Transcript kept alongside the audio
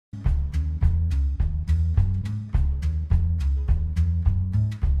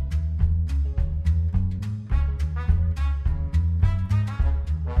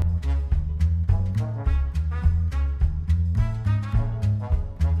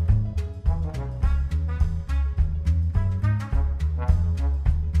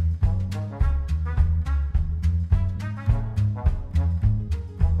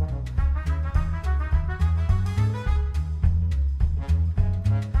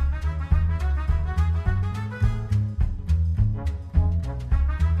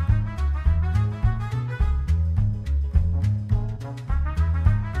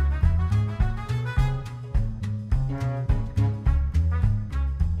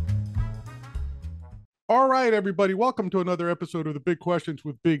All right, everybody, welcome to another episode of the Big Questions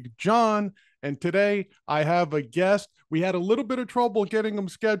with Big John. And today I have a guest. We had a little bit of trouble getting him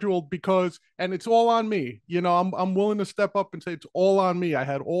scheduled because, and it's all on me. I'm willing to step up and say it's all on me. I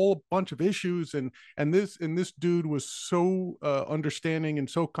had all a bunch of issues, and this dude was so understanding and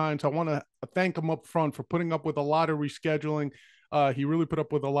so kind. So I want to thank him up front for putting up with a lot of rescheduling. He really put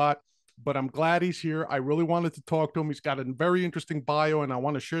up with a lot, but I'm glad he's here. I really wanted to talk to him. He's got a very interesting bio, and I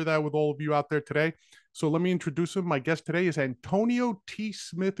want to share that with all of you out there today. So let me introduce him. My guest today is Antonio T.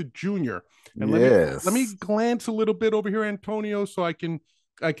 Smith Jr. And let me Yes. glance a little bit over here, Antonio, so I can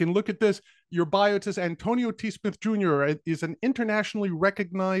look at this. Your bio, it says Antonio T. Smith Jr. is an internationally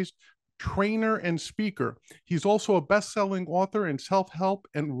recognized trainer and speaker. He's also a best-selling author in self-help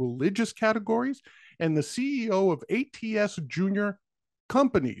and religious categories, and the CEO of ATS Jr.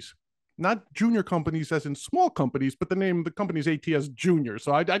 companies, not junior companies as in small companies, but the name of the company is ATS Jr.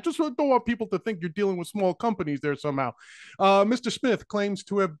 So I just don't want people to think you're dealing with small companies there somehow. Mr. Smith claims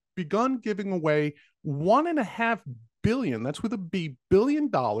to have begun giving away $1.5 billion, that's with a B, $1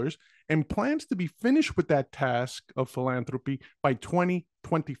 billion, and plans to be finished with that task of philanthropy by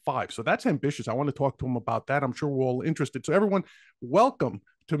 2025. So that's ambitious. I want to talk to him about that. I'm sure we're all interested. So everyone, welcome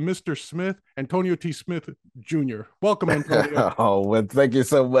to Mr. Smith, Antonio T. Smith Jr. Welcome, Antonio. Oh, well, thank you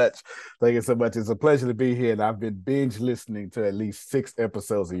so much. Thank you so much. It's a pleasure to be here. And I've been binge listening to at least 6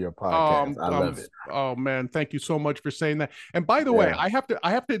 episodes of your podcast. I love it. Oh man, thank you so much for saying that. And by the way, Yeah. I have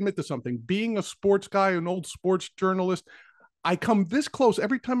to admit to something. Being a sports guy, an old sports journalist, I come this close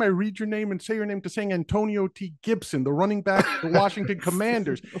every time I read your name and say your name to saying Antonio T. Gibson, the running back for the Washington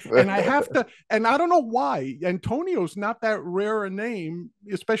Commanders. And I have to, and I don't know why. Antonio's not that rare a name,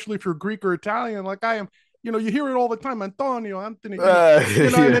 especially if you're Greek or Italian, like I am. You hear it all the time, Antonio, Anthony,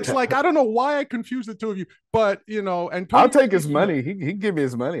 and it's Yeah. like, I don't know why I confuse the two of you, but I'll Antonio take T. his Smith. money. He give me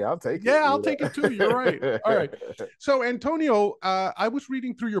his money. I'll take it. Yeah, I'll take it too. You're right. All right. So, Antonio, I was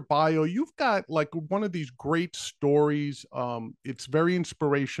reading through your bio. You've got like one of these great stories. It's very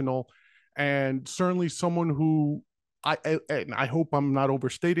inspirational, and certainly someone who and I hope I'm not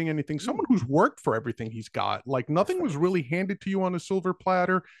overstating anything. Someone who's worked for everything he's got. Like That's nothing right. was really handed to you on a silver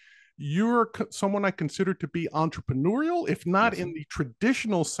platter. You're someone I consider to be entrepreneurial, if not Yes, in sir. the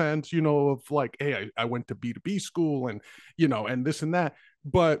traditional sense, of like, hey, I went to B2B school and and this and that,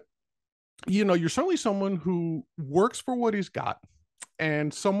 but you're certainly someone who works for what he's got,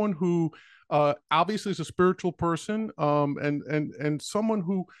 and someone who obviously is a spiritual person, and someone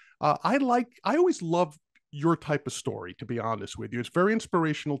who I always love your type of story, to be honest with you. It's very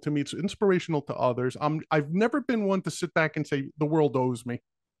inspirational to me. It's inspirational to others. I've never been one to sit back and say the world owes me.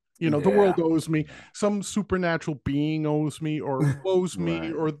 The Yeah. world owes me, some supernatural being owes me, or owes me,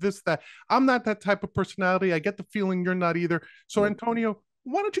 Right. or this, that. I'm not that type of personality. I get the feeling you're not either. So, Nope. Antonio,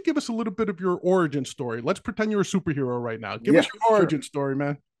 why don't you give us a little bit of your origin story? Let's pretend you're a superhero right now. Give us Yeah, your sure. origin story,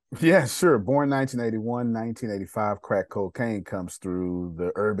 man. Yeah, sure. Born 1981, 1985, crack cocaine comes through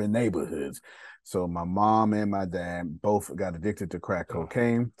the urban neighborhoods. So my mom and my dad both got addicted to crack Oh,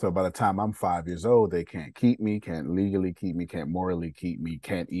 cocaine. So by the time I'm 5 years old, they can't keep me, can't legally keep me, can't morally keep me,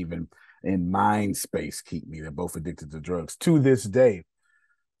 can't even in mind space keep me. They're both addicted to drugs. To this day,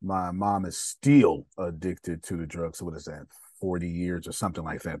 my mom is still addicted to the drugs. So what is that? 40 years or something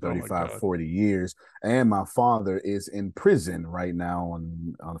like that, oh my 35, God. 40 years. And my father is in prison right now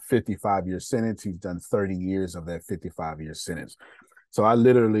on a 55-year sentence. He's done 30 years of that 55-year sentence. So I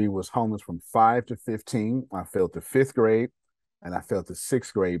literally was homeless from 5 to 15. I failed to fifth grade and I failed to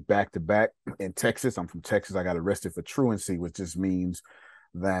sixth grade back to back in Texas. I'm from Texas. I got arrested for truancy, which just means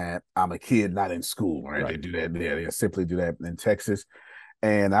that I'm a kid not in school, right? They Right. do that. Yeah, they simply do that in Texas.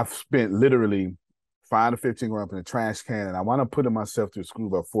 And I've spent literally 5 to 15 growing up in a trash can. And I wound up putting myself through school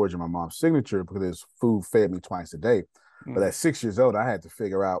by forging my mom's signature because his food fed me twice a day. But Mm, at 6 years old, I had to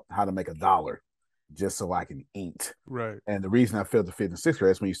figure out how to make a dollar just so I can eat. right. And the reason I failed the fifth and sixth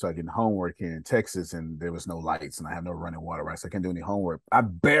grade is when you start getting homework here in Texas and there was no lights and I have no running water, right? So I can't do any homework. I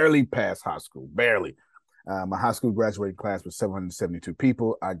barely passed high school, barely. My high school graduating class was 772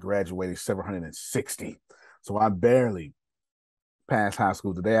 people. I graduated 760. So I barely passed high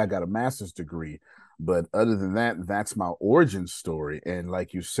school. Today I got a master's degree. But other than that, that's my origin story. And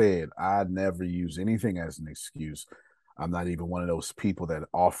like you said, I never use anything as an excuse. I'm not even one of those people that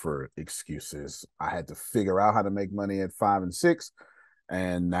offer excuses. I had to figure out how to make money at 5 and 6.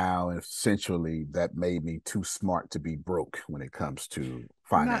 And now essentially that made me too smart to be broke when it comes to Not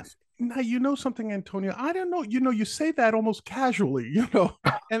finance. now, you know something, Antonio. I don't know. You say that almost casually,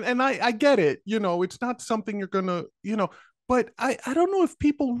 and I get it. It's not something you're gonna, but I don't know if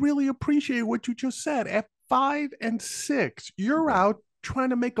people really appreciate what you just said. At 5 and 6, you're Yeah. out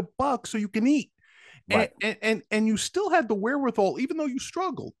trying to make a buck so you can eat. Right. And you still had the wherewithal, even though you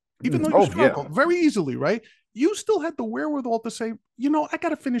Oh yeah. struggled very easily, right? You still had the wherewithal to say, I got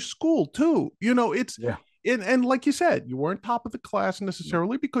to finish school too. It's Yeah. and like you said, you weren't top of the class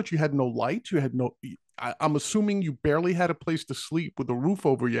necessarily because you had no lights. You had no. I'm assuming you barely had a place to sleep with a roof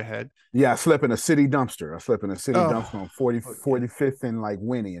over your head. Yeah, I slept in a city dumpster. I slept in a city dumpster on Oh, 40, okay. 45th and like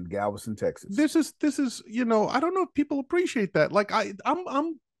Winnie in Galveston, Texas. This is I don't know if people appreciate that. Like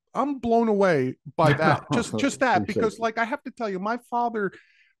I'm blown away by that. Just that Appreciate because you. like I have to tell you, my father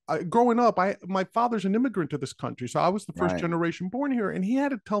growing up, my father's an immigrant to this country, so I was the first Right. generation born here, and he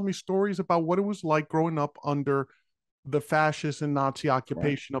had to tell me stories about what it was like growing up under the fascist and Nazi Right.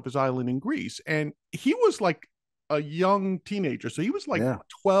 occupation of his island in Greece. And he was like a young teenager. So he was like Yeah.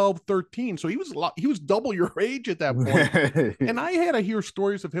 12, 13. So he was double your age at that point. And I had to hear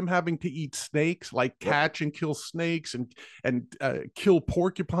stories of him having to eat snakes, like Yep. catch and kill snakes and kill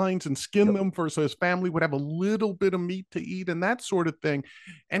porcupines and skin Yep. them for so his family would have a little bit of meat to eat and that sort of thing.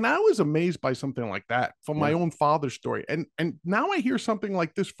 And I was amazed by something like that from my Yeah. own father's story. And now I hear something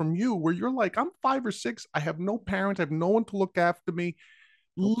like this from you, where you're like, I'm 5 or 6, I have no parents, I have no one to look after me.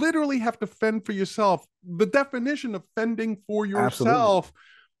 Nope. Literally have to fend for yourself. The definition of fending for Absolutely. yourself,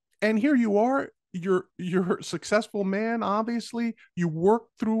 and here you are, you're a successful man, obviously. You worked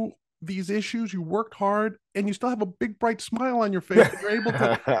through these issues, you worked hard, and you still have a big bright smile on your face, and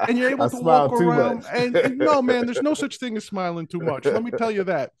you're able I to walk smile too around. much. And no, man, there's no such thing as smiling too much, let me tell you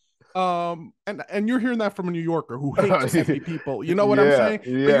that. And you're hearing that from a New Yorker who hates happy people, you know what I'm Yeah, saying? But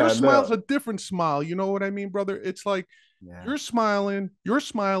your yeah, smile's no. a different smile, you know what I mean, brother? It's like Yeah. you're smiling. Your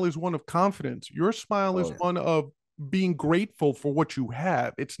smile is one of confidence. Your smile Oh is yeah. one of being grateful for what you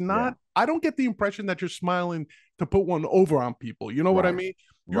have. It's Yeah. not, I don't get the impression that you're smiling to put one over on people. You know what I Right. mean?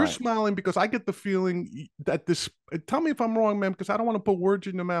 You're Right. smiling because I get the feeling that this, tell me if I'm wrong, man, because I don't want to put words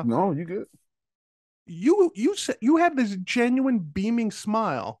in your mouth. No, you good. You have this genuine beaming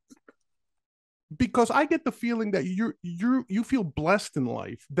smile because I get the feeling that you feel blessed in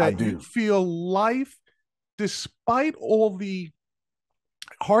life, I that you do. feel life despite all the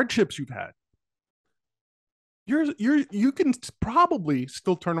hardships you've had. You can probably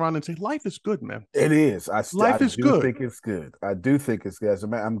still turn around and say life is good, man. It is. I Life is do good. think it's good. I do think it's good.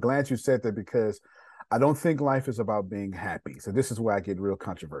 I'm glad you said that because I don't think life is about being happy. So this is where I get real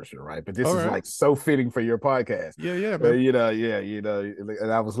controversial, right? But this All is right. like so fitting for your podcast. Yeah, yeah, man. Yeah,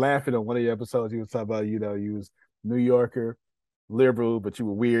 and I was laughing on one of your episodes. You was talking about, you was New Yorker, liberal, but you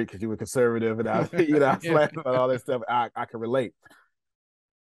were weird because you were conservative, and I was Yeah. laughing about all that stuff. I can relate.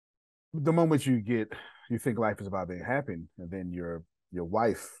 The moment you think life is about being happy, and then your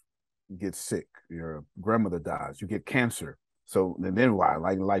wife gets sick, your grandmother dies, you get cancer. So and then why?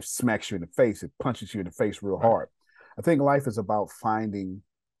 Like life smacks you in the face, it punches you in the face real Right. hard. I think life is about finding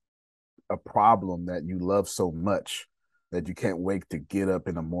a problem that you love so much that you can't wait to get up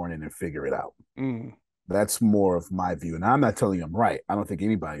in the morning and figure it out. Mm. That's more of my view. And I'm not telling you I'm right. I don't think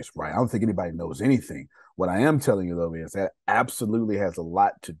anybody's right. I don't think anybody knows anything. What I am telling you, though, is that absolutely has a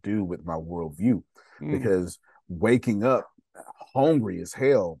lot to do with my worldview Mm. because waking up hungry as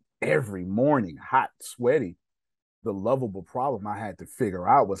hell every morning, hot, sweaty, the lovable problem I had to figure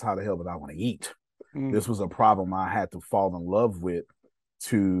out was how the hell did I want to eat? Mm. This was a problem I had to fall in love with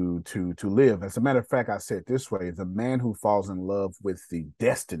to live. As a matter of fact, I said this way: the man who falls in love with the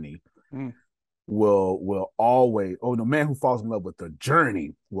destiny Mm. will always, oh, the man who falls in love with the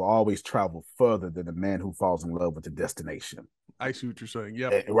journey will always travel further than the man who falls in love with the destination. I see what you're saying.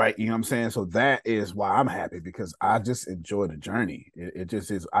 Yep. Right, you know what I'm saying? So that is why I'm happy because I just enjoy the journey. It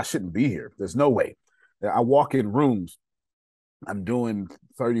just is. I shouldn't be here. There's no way. I walk in rooms. I'm doing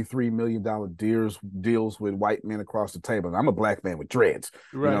 $33 million deals with white men across the table. I'm a black man with dreads.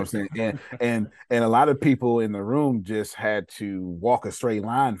 You know Right. what I'm saying? And a lot of people in the room just had to walk a straight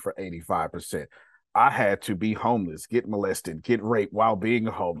line for 85%. I had to be homeless, get molested, get raped while being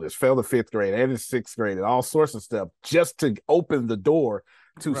homeless, fail the fifth grade and the sixth grade, and all sorts of stuff just to open the door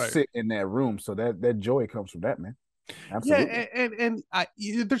to Right. sit in that room. So that joy comes from that, man. Yeah,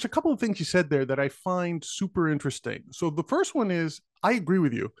 Absolutely. there's a couple of things you said there that I find super interesting. So the first one is I agree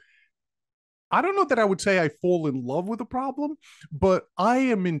with you. I don't know that I would say I fall in love with a problem, but I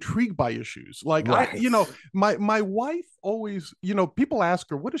am intrigued by issues. Like Right. my wife always, people ask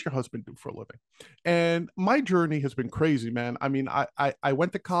her, "What does your husband do for a living?" And my journey has been crazy, man. I mean, I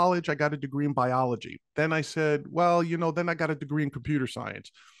went to college, I got a degree in biology. Then I said, well, then I got a degree in computer science.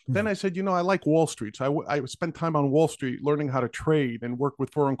 Then I said, I like Wall Street. So I spent time on Wall Street learning how to trade and work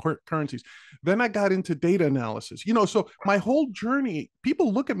with foreign currencies. Then I got into data analysis. So my whole journey,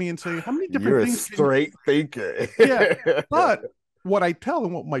 people look at me and say, how many different You're a things can you? straight thinker. Yeah. But what I tell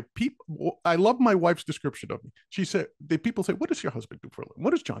and what my people, I love my wife's description of me. She said, people say, what does your husband do for a living?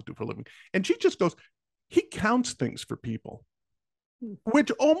 What does John do for a living? And she just goes, he counts things for people,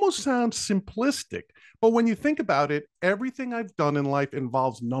 which almost sounds simplistic. But when you think about it, everything I've done in life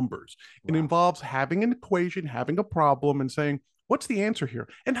involves numbers. It Wow. involves having an equation, having a problem, and saying, what's the answer here?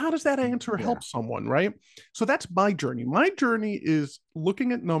 And how does that answer Yeah. help someone, right? So that's my journey. My journey is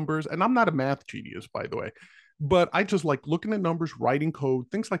looking at numbers, and I'm not a math genius, by the way, but I just like looking at numbers, writing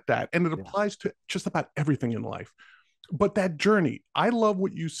code, things like that. And it Yeah. applies to just about everything in life. But that journey, I love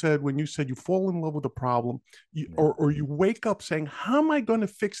what you said when you said you fall in love with a problem, or you wake up saying, how am I going to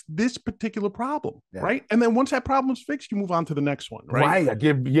fix this particular problem? Yeah. Right. And then once that problem's fixed, you move on to the next one. Right.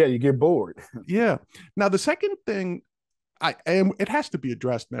 You get bored. Yeah. Now, the second thing it has to be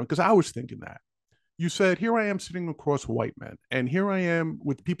addressed, man, because I was thinking that you said, here I am sitting across white men, and here I am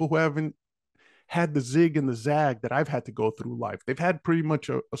with people who haven't had the zig and the zag that I've had to go through life. They've had pretty much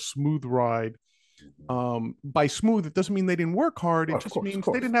a smooth ride. By smooth, it doesn't mean they didn't work hard. It just means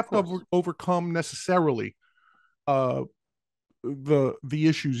they didn't have to overcome necessarily the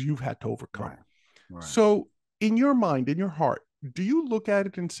issues you've had to overcome. Right. Right. So, in your mind, in your heart, do you look at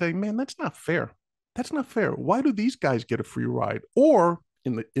it and say, "Man, that's not fair. That's not fair. Why do these guys get a free ride?" Or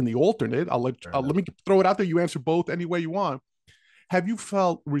in the alternate, let me throw it out there. You answer both any way you want. Have you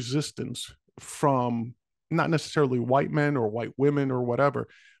felt resistance from not necessarily white men or white women or whatever,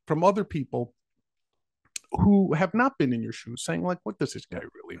 from other people who have not been in your shoes, saying like, what does this guy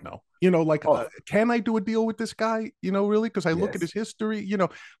really know? Like, can I do a deal with this guy? Really? Because I look at his history,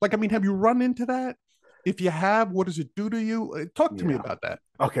 like, I mean, have you run into that? If you have, what does it do to you? Talk to me about that.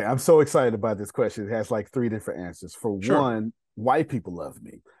 Okay, I'm so excited about this question. It has like three different answers. For one, white people love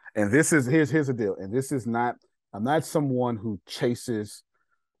me. And here's the deal. And this is not, I'm not someone who chases,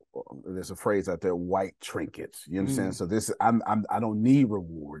 there's a phrase out there, white trinkets. You understand? So I don't need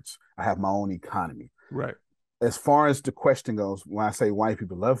rewards. I have my own economy. Right. As far as the question goes, when I say white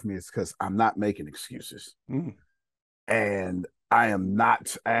people love me, it's because I'm not making excuses. And I am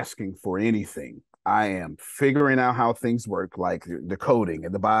not asking for anything. I am figuring out how things work, like the coding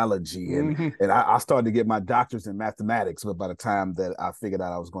and the biology. And I started to get my doctors in mathematics, but by the time that I figured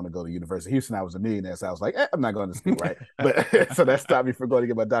out I was going to go to University of Houston, I was a millionaire. So I was like, I'm not going to school, right? But so that stopped me from going to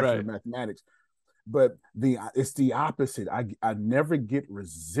get my doctorate in mathematics. But it's the opposite. I never get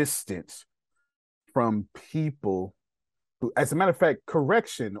resistance from people who, as a matter of fact,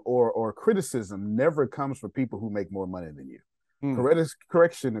 correction or criticism never comes from people who make more money than you.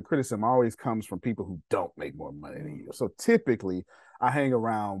 Correction and criticism always comes from people who don't make more money than you. So typically, I hang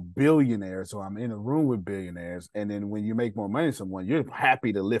around billionaires, or I'm in a room with billionaires, and then when you make more money than someone, you're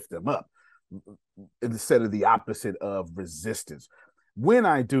happy to lift them up instead of the opposite of resistance. When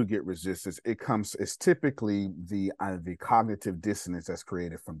I do get resistance, it's typically the cognitive dissonance that's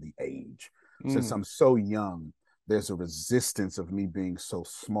created from the age. Since I'm so young, there's a resistance of me being so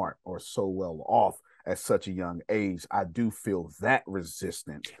smart or so well off at such a young age. I do feel that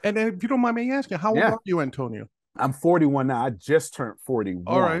resistance. And then, if you don't mind me asking, how old are you, Antonio? I'm 41 now. I just turned 41.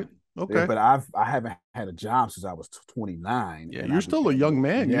 All right. Okay. Yeah, but I haven't had a job since I was 29. Yeah, you're still a young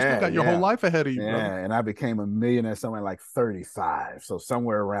man. You still got your whole life ahead of you, brother. And I became a millionaire somewhere like 35. So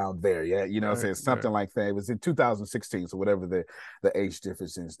somewhere around there. Yeah, something like that. It was in 2016. So whatever the age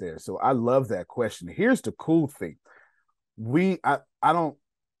difference is there. So I love that question. Here's the cool thing.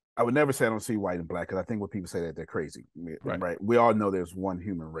 I would never say I don't see white and black, because I think when people say that, they're crazy. Right? We all know there's one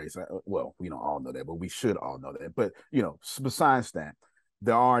human race. Well, we don't all know that, but we should all know that. But, besides that,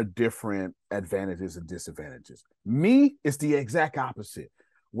 there are different advantages and disadvantages. Me, it's the exact opposite.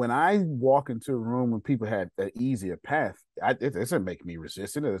 When I walk into a room when people have an easier path, it doesn't make me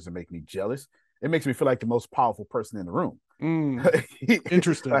resistant. It doesn't make me jealous. It makes me feel like the most powerful person in the room.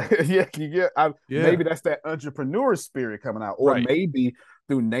 Interesting. Maybe that's that entrepreneur spirit coming out, or maybe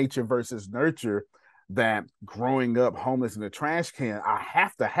through nature versus nurture, that growing up homeless in a trash can, I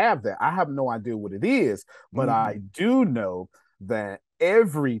have to have that. I have no idea what it is, but I do know that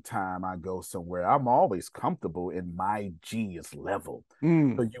every time I go somewhere, I'm always comfortable in my genius level. So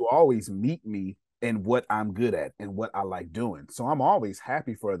you always meet me in what I'm good at and what I like doing. So I'm always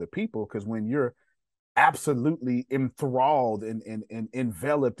happy for other people, because when you're absolutely enthralled and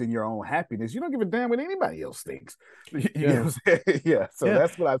enveloped in your own happiness, you don't give a damn what anybody else thinks. You know what I'm saying?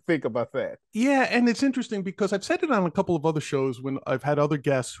 That's what I think about that. Yeah, and it's interesting because I've said it on a couple of other shows when I've had other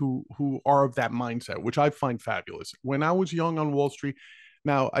guests who are of that mindset, which I find fabulous. When I was young on Wall Street,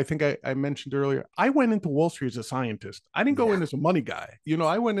 now, I think I mentioned earlier, I went into Wall Street as a scientist. I didn't go in as a money guy.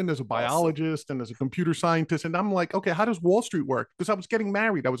 I went in as a biologist and as a computer scientist. And I'm like, okay, how does Wall Street work? Because I was getting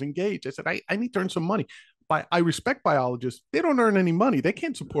married. I was engaged. I said, I need to earn some money. I respect biologists. They don't earn any money. They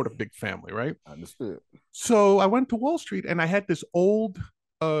can't support a big family, right? Understood. So I went to Wall Street and I had this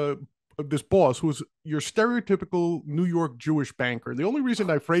uh, this boss who was your stereotypical New York Jewish banker. The only reason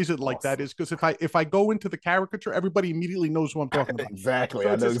I phrase it like that Awesome. is because if I go into the caricature, everybody immediately knows who I'm talking about. Exactly. So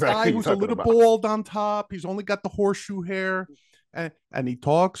I it's know this exactly guy what you're who's a talking little about. bald on top. He's only got the horseshoe hair, and he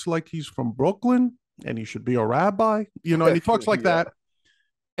talks like he's from Brooklyn and he should be a rabbi, and he talks like Yeah. that.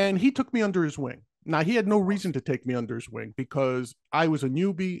 And he took me under his wing. Now he had no reason to take me under his wing because I was a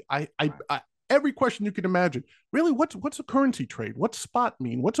newbie. I every question you can imagine. Really, what's a currency trade? What's spot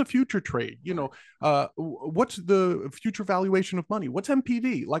mean? What's a future trade? What's the future valuation of money? What's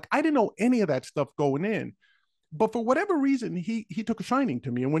MPV? Like I didn't know any of that stuff going in. But for whatever reason, he took a shining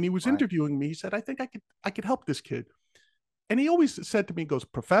to me. And when he was Right. interviewing me, he said, I could help this kid. And he always said to me, he goes,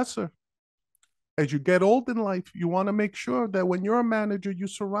 Professor, as you get old in life, you want to make sure that when you're a manager, you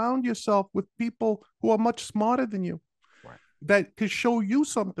surround yourself with people who are much smarter than you, Right. that could show you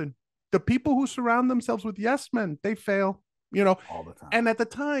something. The people who surround themselves with yes men, they fail, All the time. And at the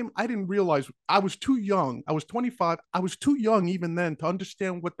time, I didn't realize I was too young. I was 25. I was too young even then to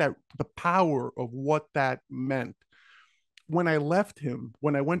understand the power of what that meant. When I left him,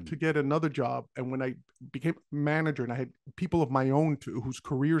 when I went to get another job, and when I became manager and I had people of my own whose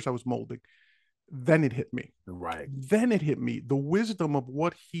careers I was molding, then it hit me. Right. Then it hit me. The wisdom of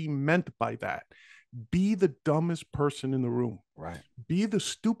what he meant by that. Be the dumbest person in the room. Right. Be the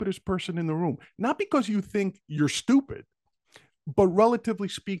stupidest person in the room. Not because you think you're stupid, but relatively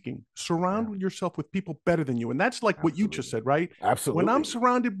speaking, surround yourself with people better than you. And that's like what you just said, right? When I'm Absolutely.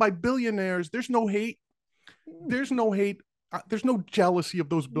 surrounded by billionaires, there's no hate. There's no hate. There's no jealousy of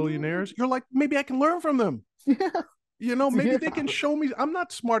those billionaires. You're like, maybe I can learn from them. Yeah. Maybe Yeah. they can show me. I'm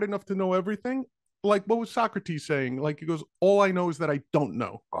not smart enough to know everything. Like what was Socrates saying? Like he goes, all I know is that I don't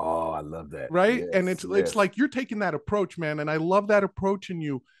know. Oh, I love that. Right. And Yes. it's Yes. like you're taking that approach, man. And I love that approach in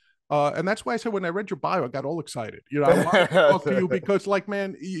you. And that's why I said when I read your bio, I got all excited. I wanted to talk to you because, like,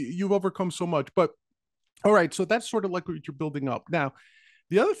 man, you've overcome so much. But all right, so that's sort of like what you're building up. Now,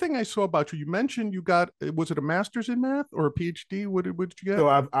 the other thing I saw about you, you mentioned you got, was it a master's in math or a PhD? What did you get? So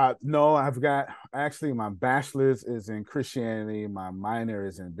I've got actually my bachelor's is in Christianity, my minor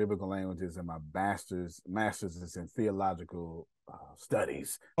is in biblical languages, and my master's is in theological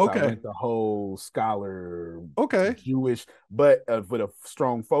studies. So I Okay. went the whole scholar Okay. Jewish, but with a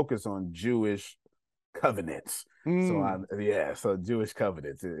strong focus on Jewish covenants. Mm, So Jewish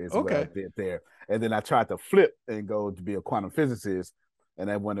covenants is what I okay. did there, and then I tried to flip and go to be a quantum physicist, and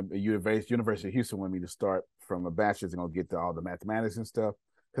I wanted University of Houston wanted me to start from a bachelor's and go get to all the mathematics and stuff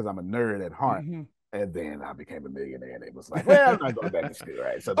because I'm a nerd at heart. Mhm. And then I became a millionaire, and it was like, well, I'm not going back to school,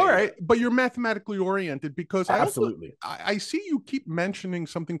 right? So All there you right, but you're mathematically oriented because go. I also Absolutely, I see you keep mentioning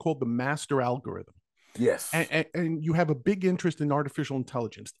something called the master algorithm, and, yes, and, and you have a big interest in artificial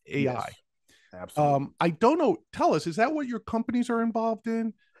intelligence, AI. yes, absolutely, I don't know. Tell us, is that what your companies are involved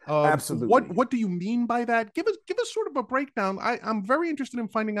in? What absolutely. what do you mean by that? Give us sort of a breakdown. I'm very interested in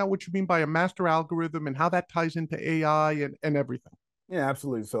finding out what you mean by a master algorithm and how that ties into AI and everything. Yeah,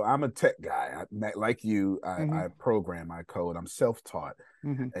 absolutely. So I'm a tech guy. Like you, Mm-hmm. I program, I code. I'm self-taught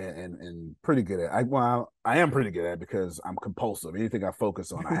Mm-hmm. and pretty good at. I am pretty good at it because I'm compulsive. Anything I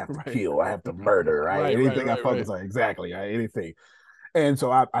focus on, I have to Right. kill. I have to murder. Right. Right. Right. Anything I Right. Right. focus on, exactly. Right? Anything. And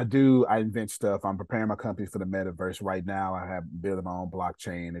so I invent stuff. I'm preparing my company for the metaverse right now. I have building my own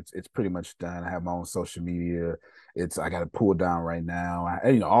blockchain. It's pretty much done. I have my own social media. I got to pull down right now.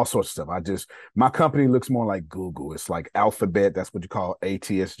 All sorts of stuff. My company looks more like Google. It's like Alphabet. That's what you call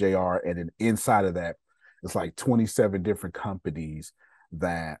ATS Jr. And then inside of that, it's like 27 different companies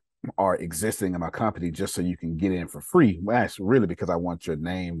that are existing in my company just so you can get in for free. Well, that's really because I want your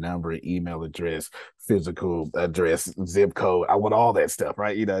name, number, email address, physical address, zip code. I want all that stuff,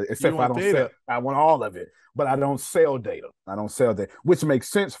 right? You Except for want data? I want all of it, but I don't sell data. I don't sell data, which makes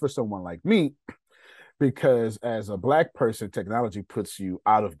sense for someone like me because as a black person, technology puts you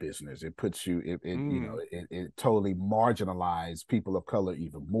out of business. It puts you, Mm, it totally marginalizes people of color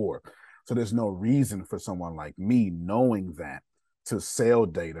even more. So there's no reason for someone like me knowing that to sell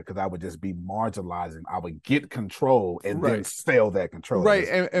data because I would just be marginalizing. I would get control and then right. sell that control. That Right.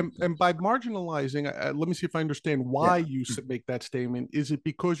 doesn't And, make and, and sense. by marginalizing, let me see if I understand why Yeah, you make that statement. Is it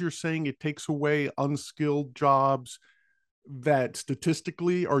because you're saying it takes away unskilled jobs that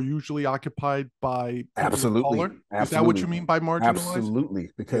statistically are usually occupied by people of absolutely, color? Is that what absolutely, you mean by marginalized? absolutely. Yeah.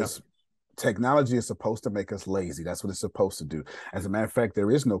 Because technology is supposed to make us lazy. That's what it's supposed to do. As a matter of fact, there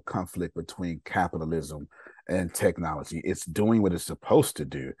is no conflict between capitalism and technology. It's doing what it's supposed to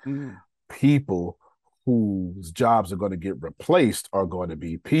do. Mm, People whose jobs are going to get replaced are going to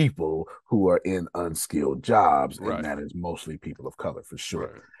be people who are in unskilled jobs, and Right. that is mostly people of color for sure.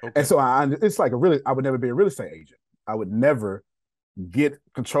 Right. And Okay. so it's like I would never be a real estate agent. I would never get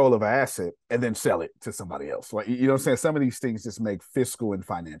control of an asset and then sell it to somebody else. Like, you know what I'm saying? Some of these things just make fiscal and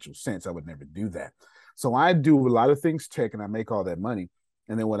financial sense. I would never do that. So I do a lot of things tech and I make all that money.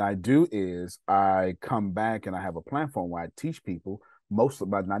 And then what I do is I come back and I have a platform where I teach people most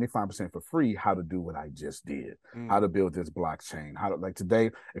about 95% for free how to do what I just did, how to build this blockchain, how to, like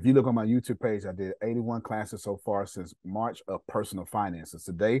today, if you look on my YouTube page, I did 81 classes so far since March of personal finances.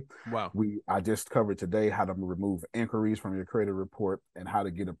 Today, Wow. I just covered today how to remove inquiries from your credit report and how to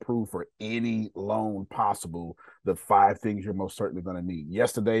get approved for any loan possible, the 5 things you're most certainly going to need.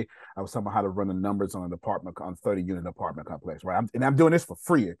 Yesterday, I was talking about how to run the numbers on an apartment, on 30-unit apartment complex, right? I'm doing this for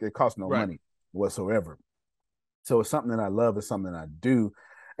free. It costs no Right. money whatsoever. So it's something that I love. It's something that I do.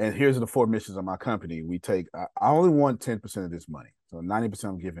 And here's the 4 missions of my company. I only want 10% of this money. So 90%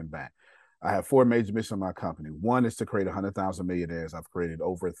 I'm giving back. I have 4 major missions in my company. 1 is to create 100,000 millionaires. I've created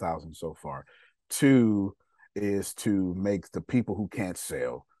over 1,000 so far. 2 is to make the people who can't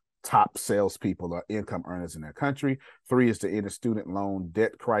sell top salespeople or income earners in their country. 3 is to end a student loan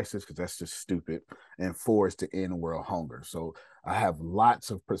debt crisis, because that's just stupid. And 4 is to end world hunger. So I have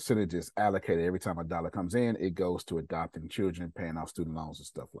lots of percentages allocated. Every time a dollar comes in, it goes to adopting children, paying off student loans and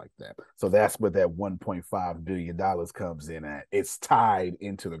stuff like that. So that's where that $1.5 billion comes in at. It's tied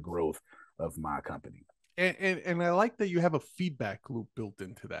into the growth of my company. And I like that you have a feedback loop built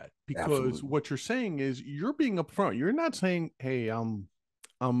into that, because Absolutely. what you're saying is you're being upfront. You're not saying, "Hey, I'm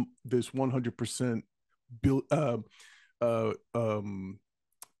this 100% bill, uh, um,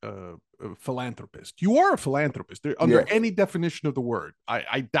 philanthropist." You are a philanthropist under Yeah. any definition of the word.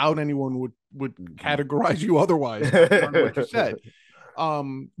 I doubt anyone would categorize you otherwise based on what you said.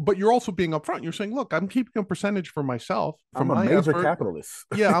 But you're also being upfront. You're saying, look, I'm keeping a percentage for myself, for I'm a my major effort. capitalist.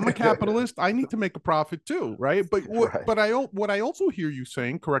 Yeah, I'm a capitalist. I need to make a profit too, right? But Right. what I also hear you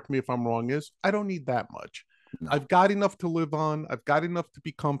saying, correct me if I'm wrong, is I don't need that much. No. I've got enough to live on. I've got enough to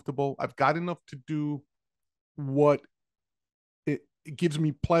be comfortable. I've got enough to do what it gives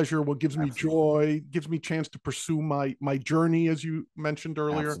me pleasure, what gives me Absolutely. joy, gives me a chance to pursue my journey, as you mentioned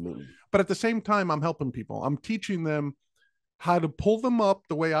earlier. Absolutely. But at the same time, I'm helping people. I'm teaching them how to pull them up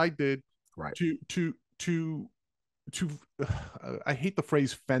the way I did Right. to to I hate the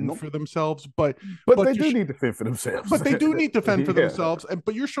phrase fend Nope. for themselves, But but they to do need to fend for themselves. but they do need to fend for Yeah. themselves.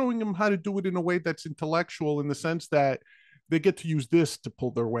 But you're showing them how to do it in a way that's intellectual, in the sense that they get to use this to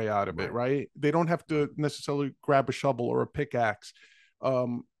pull their way out of it, Right. right? They don't have to necessarily grab a shovel or a pickaxe,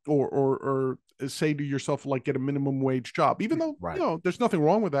 or say to yourself, like, get a minimum wage job, even though Right. there's nothing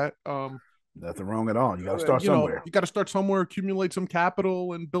wrong with that. Nothing wrong at all. You got to start somewhere. You got to start somewhere, accumulate some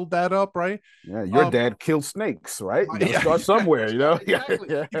capital, and build that up, right? Yeah, your Um, dad killed snakes, right? You got to yeah, start somewhere, you know. Yeah, exactly.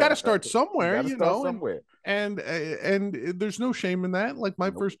 yeah. You got to start You somewhere, got to start somewhere. and there's no shame in that. Like, my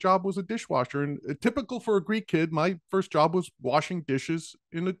Nope. first job was a dishwasher, and typical for a Greek kid, my first job was washing dishes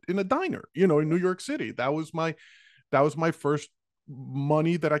in a diner, in New York City. That was my first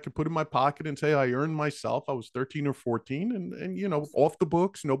money that I could put in my pocket and say I earned myself. I was 13 or 14, and off the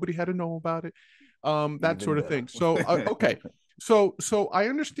books. Nobody had to know about it. That Even sort of better. thing. So okay. So I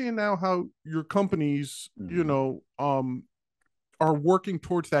understand now how your companies, are working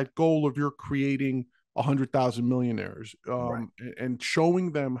towards that goal of you're creating 100,000 millionaires, Right. and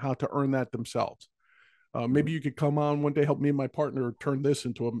showing them how to earn that themselves. Maybe Mhm. you could come on one day, help me and my partner turn this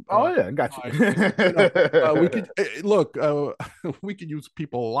into Oh yeah, I got you. we could look. We could use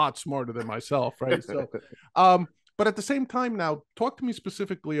people a lot smarter than myself, right? So, but at the same time, now talk to me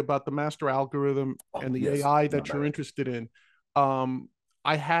specifically about the master algorithm Oh and the yes, AI no, that no. you're interested in.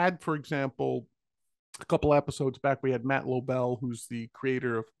 I had, for example, a couple episodes back, we had Matt Lobel, who's the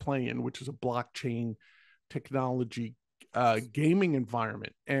creator of Play-In, which is a blockchain technology gaming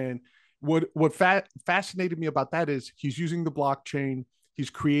environment. And what fascinated me about that is he's using the blockchain. He's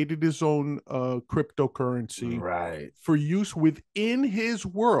created his own cryptocurrency Right. for use within his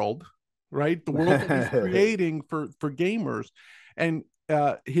world, right? The world that he's creating for gamers. And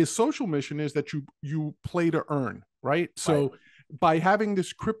his social mission is that you play to earn, right? Right. So by having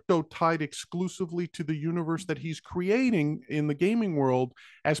this crypto tied exclusively to the universe that he's creating in the gaming world,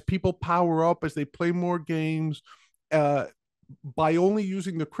 as people power up, as they play more games, by only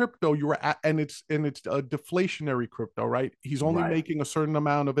using the crypto, and it's a deflationary crypto, right? He's only Right. making a certain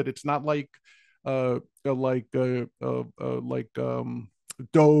amount of it. It's not like Doge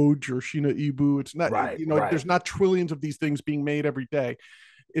or Shina Ibu. It's not, Right. Right. there's not trillions of these things being made every day.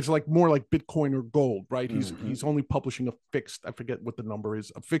 it's like more like Bitcoin or gold, right? Mm-hmm. He's only publishing a fixed, I forget what the number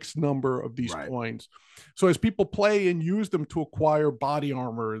is, a fixed number of these Right. coins. So as people play and use them to acquire body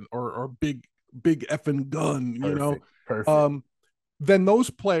armor or big effing gun, Perfect. Perfect. um, then those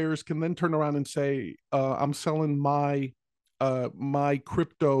players can then turn around and say, I'm selling my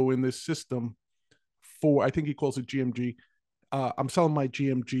crypto in this system for, I think he calls it GMG. I'm selling my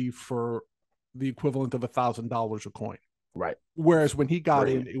GMG for the equivalent of $1,000 a coin. Right. Whereas when he got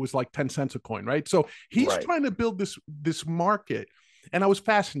Brilliant. in, it was like 10 cents a coin, right? So he's Right. trying to build this market. And I was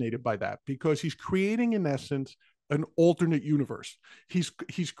fascinated by that because he's creating, in essence, an alternate universe. He's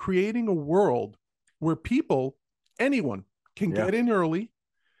creating a world where people, anyone, can Yeah. get in early,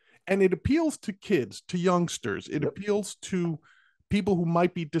 and it appeals to kids, to youngsters. It Yep. appeals to people who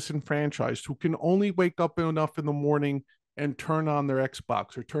might be disenfranchised, who can only wake up enough in the morning and turn on their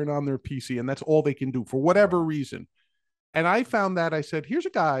Xbox or turn on their PC, and that's all they can do for whatever Wow. reason. And I found that, I said, here's a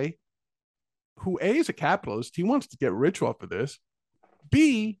guy who A, is a capitalist. He wants to get rich off of this.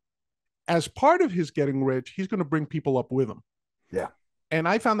 B, as part of his getting rich, he's going to bring people up with him. Yeah. And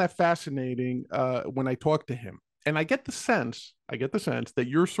I found that fascinating when I talked to him. And I get the sense that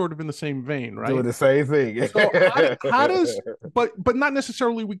you're sort of in the same vein, right? Doing the same thing. So how does, but not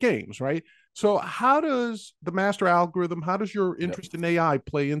necessarily with games, right? So how does the master algorithm, how does your Yep. interest in AI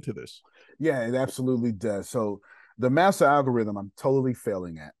play into this? Yeah, it absolutely does. So the master algorithm, I'm totally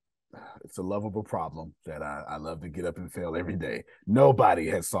failing at. It's a lovable problem that I love to get up and fail every day. Nobody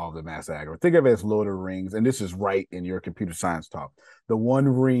has solved the master algorithm. Think of it as Lord of the Rings, and this is right in your computer science talk. The one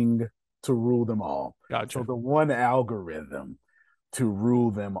ring to rule them all. Gotcha. So the one algorithm to rule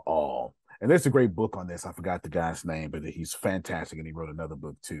them all. And there's a great book on this. I forgot the guy's name, but he's fantastic, and he wrote another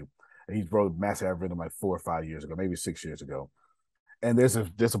book too. And he wrote Master Algorithm like 4 or 5 years ago, maybe 6 years ago. And there's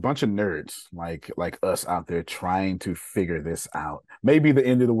a bunch of nerds like us out there trying to figure this out. Maybe the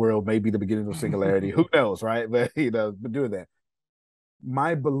end of the world, maybe the beginning of singularity. Who knows, right? But but doing that.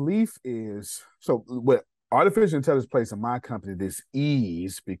 My belief is so what artificial intelligence plays in my company, this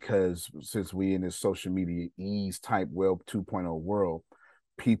ease, because since we in this social media ease type web 2.0 world,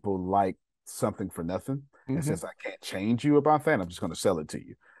 people like something for nothing. And since I can't change you about that, I'm just going to sell it to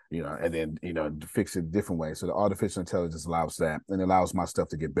you, and then, fix it a different way. So the artificial intelligence allows that and allows my stuff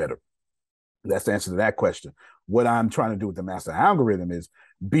to get better. That's the answer to that question. What I'm trying to do with the master algorithm is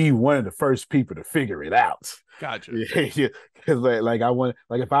be one of the first people to figure it out. Gotcha. Because like I want,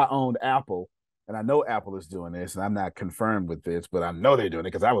 like if I owned Apple, and I know Apple is doing this, and I'm not confirmed with this, but I know they're doing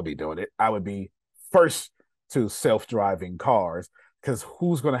it because I would be doing it. I would be first to self-driving cars, because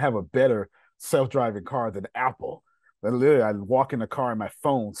who's going to have a better self-driving car than Apple? But literally, I walk in the car and my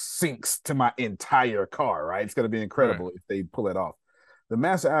phone syncs to my entire car. Right? It's going to be incredible if they pull it off. The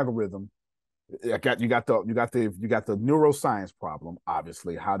master algorithm. You got the neuroscience problem.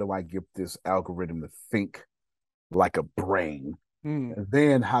 Obviously, how do I get this algorithm to think like a brain? And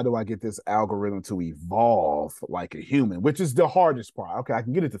then how do I get this algorithm to evolve like a human, which is the hardest part. Okay, I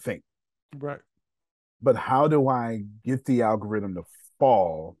can get it to think. Right. But how do I get the algorithm to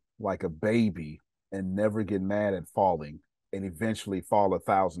fall like a baby and never get mad at falling and eventually fall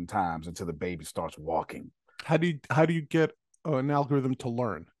 1,000 times until the baby starts walking? How do you get an algorithm to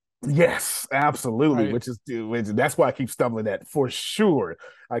learn? Yes, absolutely. Right. Which that's why I keep stumbling at, for sure.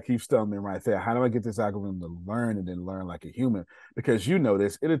 I keep stumbling right there. How do I get this algorithm to learn and then learn like a human? Because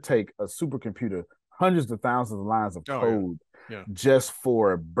this, it'll take a supercomputer hundreds of thousands of lines of code just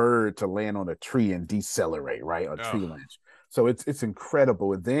for a bird to land on a tree and decelerate, right? A tree branch. So it's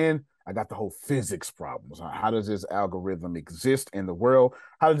incredible. And then I got the whole physics problems. How does this algorithm exist in the world?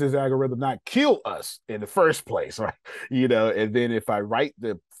 How does this algorithm not kill us in the first place, right? And then if I write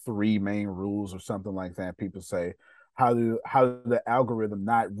the 3 main rules or something like that, people say, how the algorithm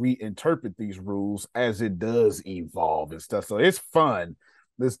not reinterpret these rules as it does evolve and stuff. So it's fun.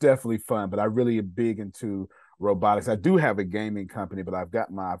 It's definitely fun. But I really am big into robotics. I do have a gaming company, but I've got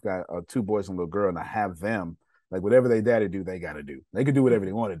 2 boys and a little girl, and I have them. Like whatever they daddy do, they got to do. They can do whatever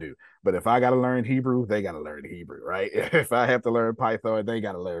they want to do. But if I got to learn Hebrew, they got to learn Hebrew, right? If I have to learn Python, they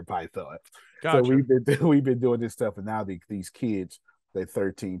got to learn Python. Gotcha. So we've been doing this stuff, and now these kids, they're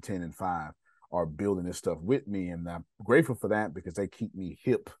 13, 10, and 5, are building this stuff with me, and I'm grateful for that because they keep me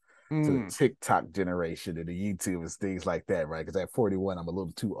hip to the TikTok generation and the YouTube and things like that, right? Because at 41, I'm a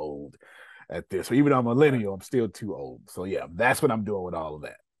little too old at this. So even though I'm a millennial, I'm still too old. So yeah, that's what I'm doing with all of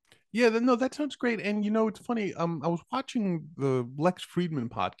that. Yeah, no, that sounds great. And it's funny. I was watching the Lex Friedman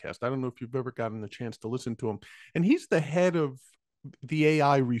podcast. I don't know if you've ever gotten the chance to listen to him, and he's the head of the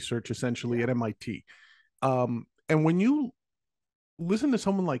AI research essentially at MIT. And when you listen to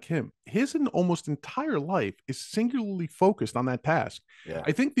someone like him. His almost entire life is singularly focused on that task. Yeah.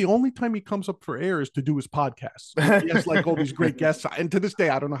 I think the only time he comes up for air is to do his podcasts. He has like all these great guests, and to this day,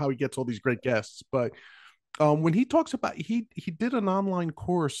 I don't know how he gets all these great guests. But when he talks about, he did an online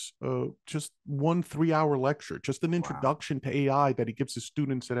course, just 1 3 hour lecture, just an introduction to AI that he gives his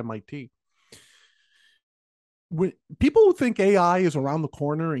students at MIT. When people who think AI is around the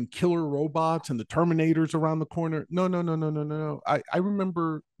corner and killer robots and the Terminator's around the corner, no, no, no, no, no, no, no. I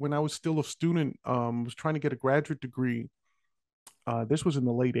remember when I was still a student, was trying to get a graduate degree. This was in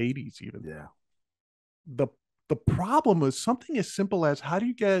the late '80s, even. Yeah. The the problem is something as simple as, how do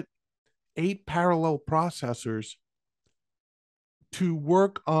you get 8 parallel processors to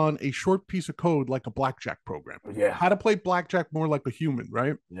work on a short piece of code like a blackjack program? Yeah. How to play blackjack more like a human,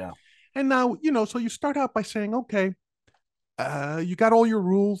 right? Yeah. And now, so you start out by saying, okay, you got all your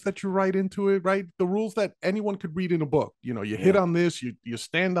rules that you write into it, right? The rules that anyone could read in a book. You hit on this, you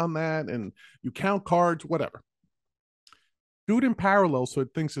stand on that, and you count cards, whatever. Do it in parallel so it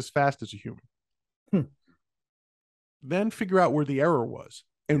thinks as fast as a human. Then figure out where the error was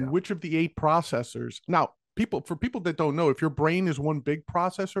and which of the 8 processors. Now, for people that don't know, if your brain is one big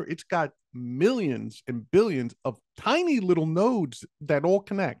processor, it's got millions and billions of tiny little nodes that all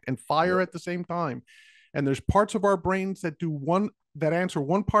connect and fire at the same time. And there's parts of our brains that answer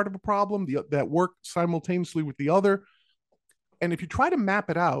one part of a problem, that work simultaneously with the other. And if you try to map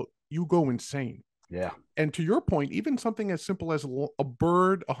it out, you go insane. Yeah. And to your point, even something as simple as a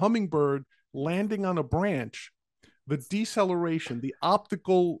hummingbird landing on a branch, the deceleration, the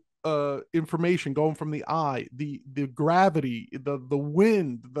optical information going from the eye, the gravity, the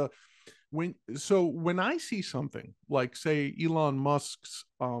wind, when I see something like, say, Elon Musk's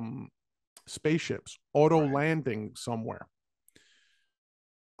spaceships auto landing somewhere,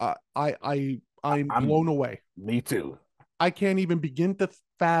 I'm blown away. Me too. I can't even begin to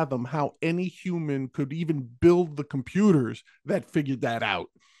fathom how any human could even build the computers that figured that out.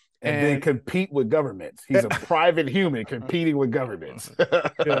 And then compete with governments. He's a private human competing with governments.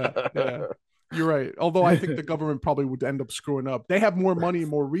 Yeah. You're right. Although I think the government probably would end up screwing up. They have more money and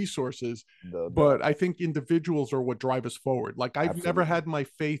more resources, but I think individuals are what drive us forward. Like, I've never had my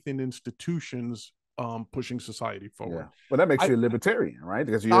faith in institutions pushing society forward. Yeah. Well, that makes you a libertarian, right?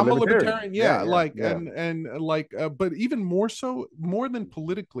 Because you're I'm a libertarian. But even more so, more than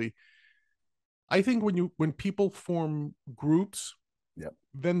politically, I think when people form groups,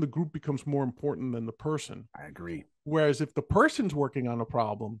 then the group becomes more important than the person. I agree. Whereas if the person's working on a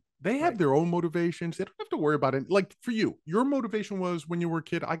problem, they have their own motivations. They don't have to worry about it. Like, for you, your motivation was, when you were a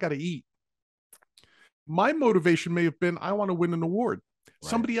kid, I got to eat. My motivation may have been, I want to win an award.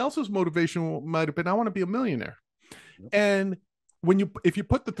 Somebody else's motivation might have been, I want to be a millionaire. And if you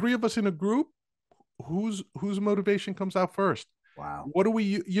put the 3 of us in a group, whose motivation comes out first? Wow. What do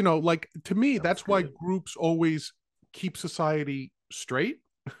we, like, to me, that's why groups always keep society straight,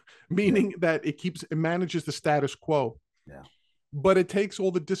 meaning that it manages the status quo. Yeah. But it takes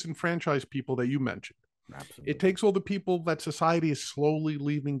all the disenfranchised people that you mentioned. Absolutely. It takes all the people that society is slowly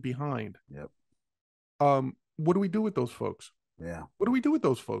leaving behind. Yep. What do we do with those folks? Yeah. What do we do with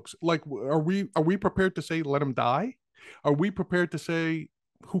those folks? Like, are we prepared to say, let them die? Are we prepared to say,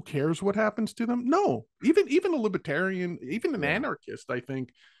 who cares what happens to them? No. Even a libertarian, even an anarchist, I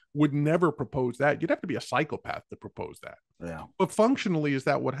think, would never propose that. You'd have to be a psychopath to propose that. Yeah. But functionally, is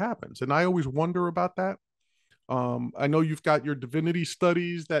that what happens? And I always wonder about that. I know you've got your divinity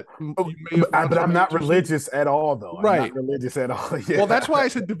studies that you may have, but I'm not religious at all, though. Right. I'm not religious at all. Yeah. Well, that's why I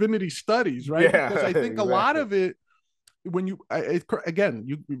said divinity studies, right? Yeah, because I think a lot of it, when again,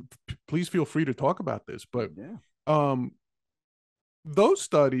 please feel free to talk about this, but those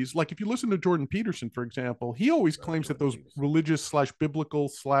studies, like if you listen to Jordan Peterson, for example, he always claims that those religious / biblical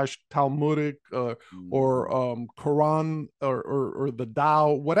 / Talmudic or Quran or the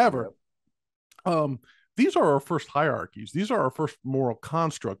Tao, whatever. These are our first hierarchies. These are our first moral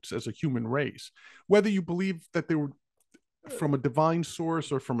constructs as a human race. Whether you believe that they were from a divine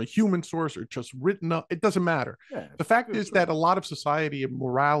source or from a human source or just written up, it doesn't matter. Yeah, the fact is that a lot of society and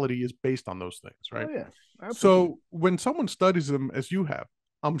morality is based on those things, right? Oh, yeah, so when someone studies them, as you have,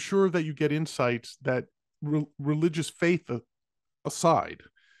 I'm sure that you get insights that religious faith aside,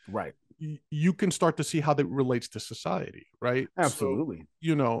 right, you can start to see how that relates to society, right? Absolutely.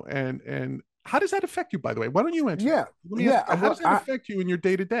 So, and how does that affect you, by the way? Why don't you answer? Yeah. How does that affect you in your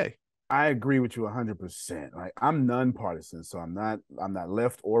day to day? I agree with you 100%. Right, I'm nonpartisan, so I'm not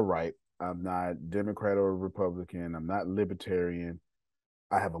left or right. I'm not Democrat or Republican. I'm not libertarian.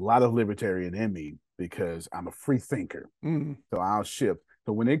 I have a lot of libertarian in me because I'm a free thinker. So I'll shift.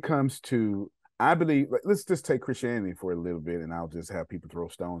 So when it comes to, I believe, let's just take Christianity for a little bit, and I'll just have people throw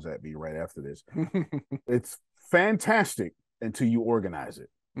stones at me right after this. It's fantastic until you organize it.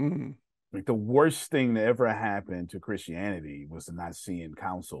 Mm-hmm. Like the worst thing that ever happened to Christianity was the Nicene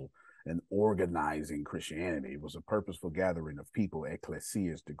Council and organizing Christianity. It was a purposeful gathering of people.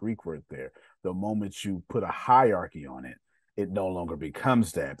 Ecclesia is the Greek word there. The moment you put a hierarchy on it, it no longer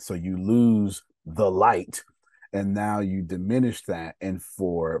becomes that. So you lose the light, and now you diminish that. And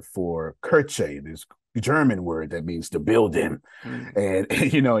for Kirche, this German word that means to build in, and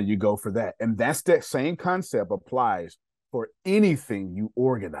you go for that. And that's that same concept applies for anything you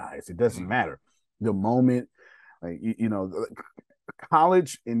organize. It doesn't matter. The moment, like,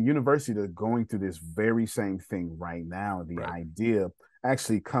 college and university are going through this very same thing right now. The idea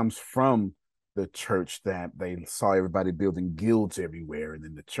actually comes from the church, that they saw everybody building guilds everywhere, and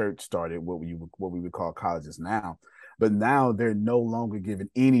then the church started what we would call colleges now. But now they're no longer giving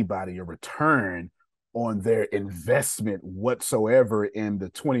anybody a return on their investment whatsoever in the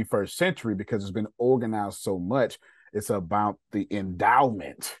 21st century, because it's been organized so much. It's about the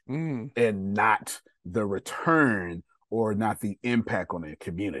endowment and not the return, or not the impact on the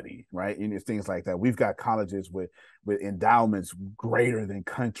community, right? And it's things like that. We've got colleges with endowments greater than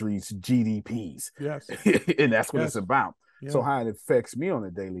countries' GDPs. Yes. And that's what it's about. Yeah. So how it affects me on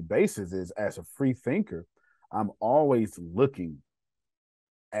a daily basis is, as a free thinker, I'm always looking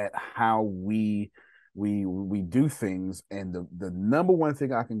at how we do things. And the number one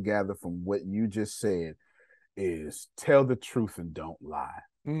thing I can gather from what you just said is tell the truth and don't lie.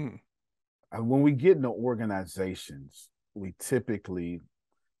 When we get into organizations, we typically,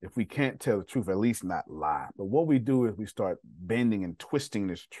 if we can't tell the truth, at least not lie. But what we do is we start bending and twisting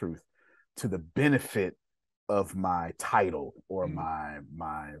this truth to the benefit of my title, or my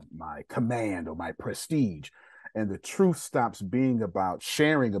command, or my prestige. And the truth stops being about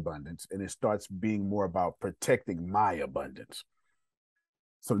sharing abundance, and it starts being more about protecting my abundance.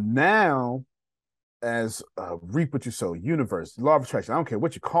 So now, as reap what you sow, universe, law of attraction, I don't care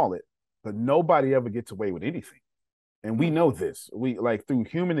what you call it, but nobody ever gets away with anything. And we know this. We, like, through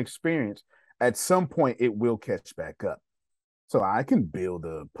human experience, at some point it will catch back up. So I can build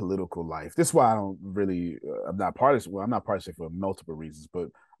a political life. This is why I don't really, I'm not partisan. Well, I'm not partisan for multiple reasons, but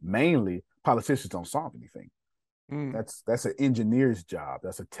mainly politicians don't solve anything. That's an engineer's job.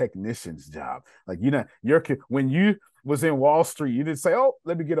 That's a technician's job. Like, when you was in Wall Street, you didn't say, "Oh,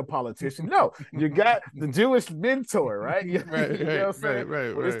 let me get a politician." No, you got the Jewish mentor, right? You know what I'm saying?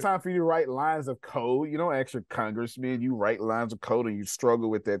 When it's time for you to write lines of code, you don't ask your congressman. You write lines of code, and you struggle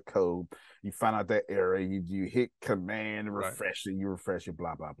with that code. You find out that error. You hit command, refresh it. You refresh it.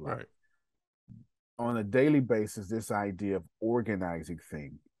 Blah blah blah. On a daily basis, this idea of organizing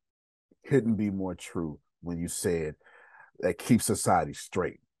thing couldn't be more true when you said that keeps society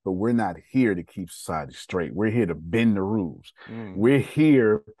straight. But we're not here to keep society straight. We're here to bend the rules. We're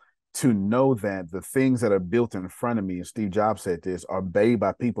here to know that the things that are built in front of me, and Steve Jobs said this, are made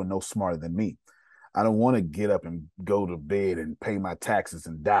by people no smarter than me. I don't want to get up and go to bed and pay my taxes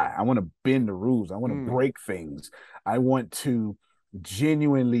and die. I want to bend the rules. I want to break things. I want to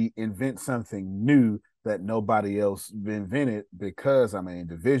genuinely invent something new that nobody else invented, because I'm an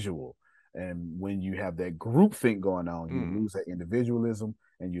individual. And when you have that group thing going on, you lose that individualism,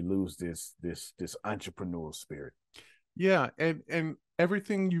 and you lose this entrepreneurial spirit. Yeah, and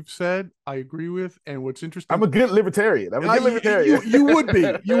everything you've said, I agree with. And what's interesting, I'm a good libertarian. You would be.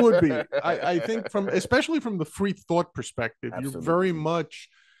 You would be. I think especially from the free thought perspective, Absolutely. You're very much,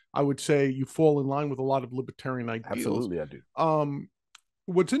 I would say, you fall in line with a lot of libertarian ideals. Absolutely, I do.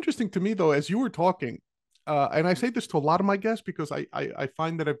 What's interesting to me, though, as you were talking, and I say this to a lot of my guests, because I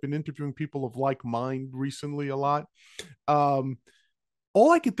find that I've been interviewing people of like mind recently a lot.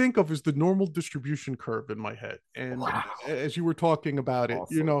 All I could think of is the normal distribution curve in my head. And as you were talking about it,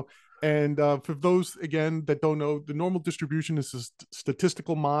 and for those, again, that don't know, the normal distribution is a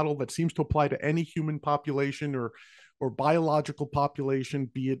statistical model that seems to apply to any human population or biological population,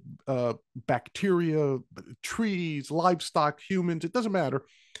 be it bacteria, trees, livestock, humans, it doesn't matter.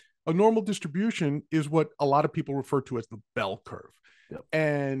 A normal distribution is what a lot of people refer to as the bell curve.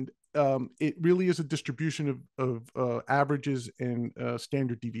 And it really is a distribution of averages and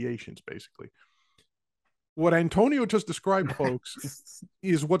standard deviations, basically. What Antonio just described, folks,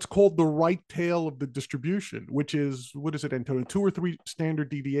 is what's called the right tail of the distribution, which is, what is it, Antonio? 2 or 3 standard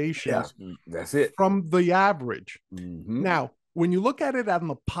deviations. Yeah, that's it. From the average. Now, when you look at it on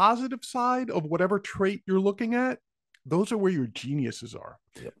the positive side of whatever trait you're looking at, those are where your geniuses are.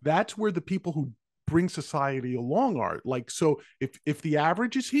 That's where the people who bring society along are. Like, so if the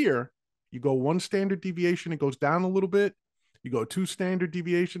average is here, you go 1 standard deviation, it goes down a little bit, You go 2 standard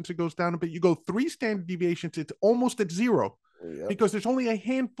deviations, it goes down a bit. You go 3 standard deviations, it's almost at zero. Yep. Because there's only a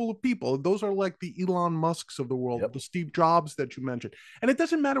handful of people. Those are like the Elon Musks of the world, Yep. the Steve Jobs that you mentioned. And it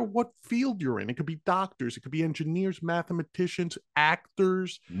doesn't matter what field you're in. It could be doctors, it could be engineers, mathematicians,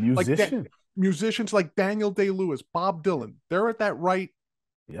 actors, Musician. musicians like Daniel Day-Lewis, Bob Dylan. They're at that right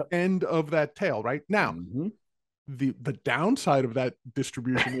end of that tail, right? Now, the downside of that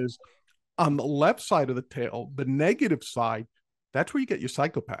distribution is on the left side of the tail, the negative side, that's where you get your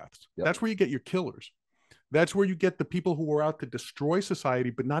psychopaths. That's where you get your killers. That's where you get the people who are out to destroy society,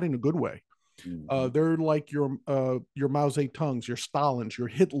 but not in a good way. They're like your Mao Zedongs, your Stalins, your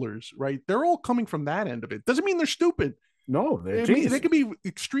Hitlers, right? They're all coming from that end of it. Doesn't mean they're stupid. No, they're they could be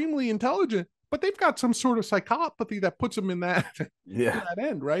extremely intelligent, but they've got some sort of psychopathy that puts them in that, in that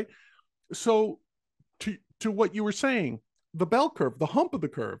end, right? So to what you were saying, the bell curve, the hump of the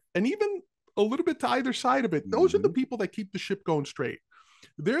curve, and even a little bit to either side of it, those are the people that keep the ship going straight.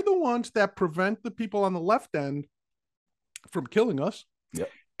 They're the ones that prevent the people on the left end from killing us.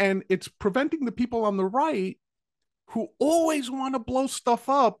 And it's preventing the people on the right who always want to blow stuff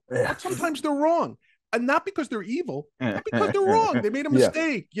up, but sometimes they're wrong. And not because they're evil, but because they're wrong. They made a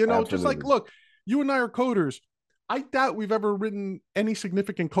mistake. Just like, look, you and I are coders. I doubt we've ever written any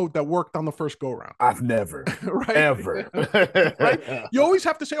significant code that worked on the first go round. I've never, right? Ever. Right? You always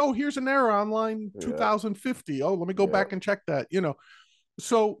have to say, oh, here's an error on line 2050. Oh, let me go back and check that,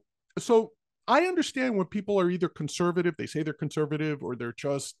 So I understand when people are either conservative, they say they're conservative, or they're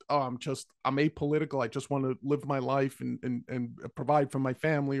just I'm apolitical. I just want to live my life and provide for my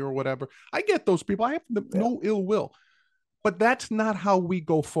family or whatever. I get those people. I have no ill will. But that's not how we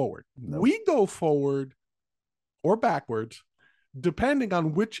go forward. Nope. We go forward or backwards, depending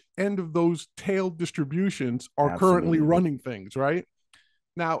on which end of those tail distributions are currently running things, right?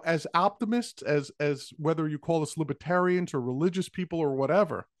 Now, as optimists, as whether you call us libertarians or religious people or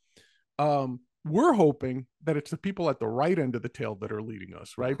whatever, we're hoping that it's the people at the right end of the tail that are leading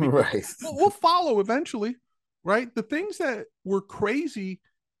us, right? Because we'll follow eventually, right? The things that were crazy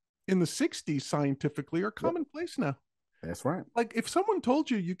in the 60s scientifically are commonplace now. That's right. Like if someone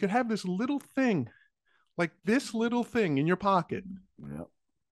told you you could have this little thing, like this little thing in your pocket,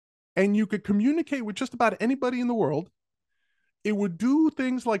 and you could communicate with just about anybody in the world, it would do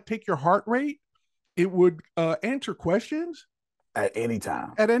things like take your heart rate. It would answer questions at any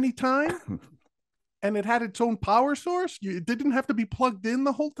time. And it had its own power source. It didn't have to be plugged in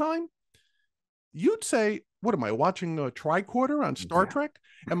the whole time. You'd say, what am I watching a tricorder on Star Trek?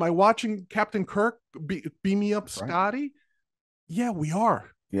 Am I watching Captain Kirk beam me up Scotty? Yeah, we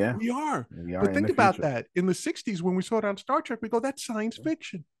are. Yeah, we are. But think about that. In the 60s, when we saw it on Star Trek, we go, that's science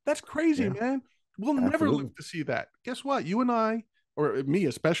fiction. That's crazy, man. We'll never live to see that. Guess what? You and I, or me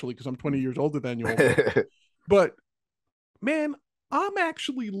especially, because I'm 20 years older than you. But man, I'm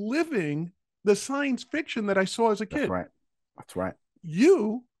actually living the science fiction that I saw as a kid. That's right.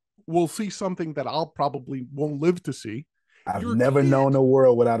 You will see something that I'll probably won't live to see. I've never known a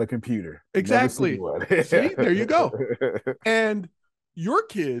world without a computer. Exactly. See, there you go. And your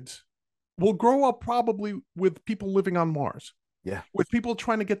kids will grow up probably with people living on Mars. Yeah. With people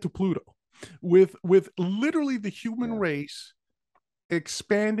trying to get to Pluto. With literally the human race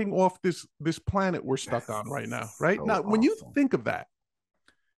expanding off this planet we're stuck on right now. Right? So now, when you think of that,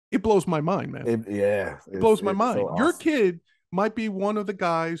 it blows my mind, man. It blows my mind. So your kid might be one of the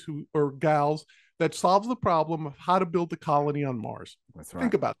guys or gals that solves the problem of how to build a colony on Mars. That's right.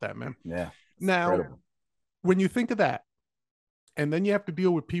 Think about that, man. Yeah. Now, when you think of that, and then you have to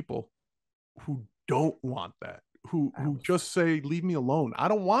deal with people who don't want that, who just say, leave me alone. I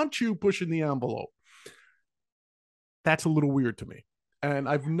don't want you pushing the envelope. That's a little weird to me. And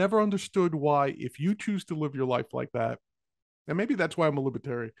I've never understood why, if you choose to live your life like that, and maybe that's why I'm a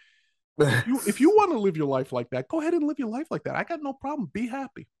libertarian. If you want to live your life like that, go ahead and live your life like that. I got no problem. Be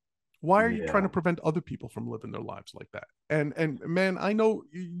happy. Why are you trying to prevent other people from living their lives like that? And man, I know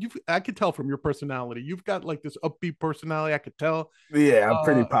I could tell from your personality. You've got like this upbeat personality. I could tell. Yeah, I'm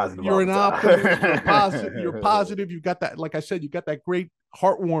pretty positive. You're an optimist. You're positive. You've got that, like I said, you got that great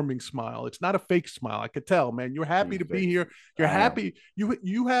heartwarming smile. It's not a fake smile. I could tell, man. You're happy to be here. You're happy.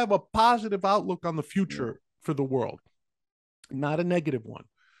 You have a positive outlook on the future for the world, not a negative one.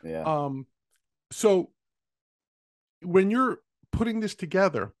 Yeah. So when you're putting this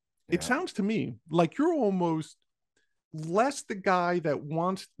together, it sounds to me like you're almost less the guy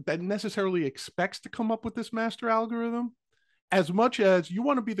that necessarily expects to come up with this master algorithm, as much as you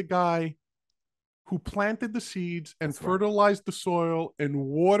want to be the guy who planted the seeds and fertilized the soil and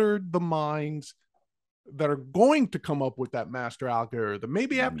watered the minds that are going to come up with that master algorithm,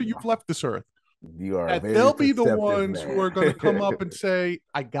 maybe after you've left this earth. You are a that very they'll be the perceptive ones who man. are going to come up and say,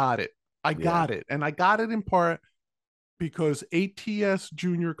 I got it. I Yeah, got it. And I got it in part because ATS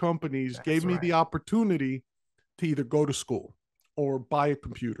Jr companies gave that's me right. the opportunity to either go to school or buy a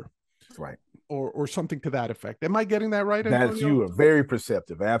computer That's right. or something to that effect. Am I getting that right, That's Antonio? you are very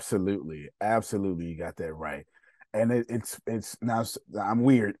perceptive. Absolutely, absolutely, you got that right. And it's now I'm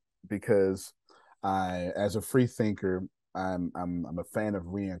weird because as a free thinker, I'm a fan of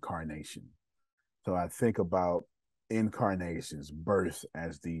reincarnation. So I think about incarnations, birth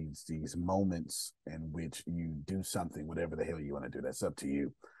as these moments in which you do something, whatever the hell you want to do. That's up to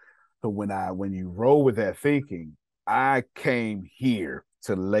you. So when you roll with that thinking, I came here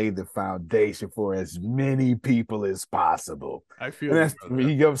to lay the foundation for as many people as possible. I feel And you, that's brother.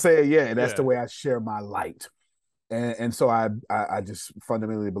 you know what I'm saying? Yeah, and that's the Yeah. way I share my light. And so I just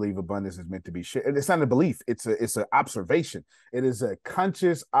fundamentally believe abundance is meant to be shared. It's not a belief, it's an observation. It is a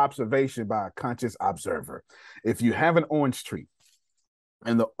conscious observation by a conscious observer. If you have an orange tree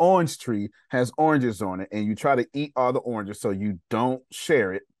and the orange tree has oranges on it and you try to eat all the oranges so you don't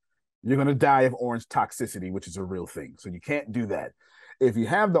share it, you're going to die of orange toxicity, which is a real thing. So you can't do that. If you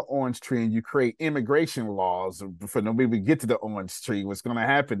have the orange tree and you create immigration laws for nobody to get to the orange tree, what's going to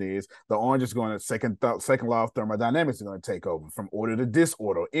happen is the orange is going to second law of thermodynamics is going to take over from order to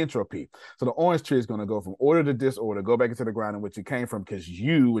disorder, entropy. So the orange tree is going to go from order to disorder, go back into the ground in which it came from because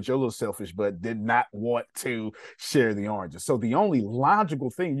you, with your little selfish butt, did not want to share the oranges. So the only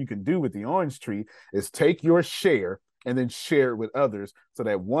logical thing you can do with the orange tree is take your share and then share it with others so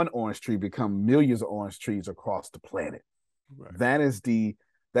that one orange tree become millions of orange trees across the planet. Right.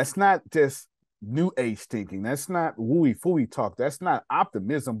 That's not just new age thinking. That's not wooey fooey talk. That's not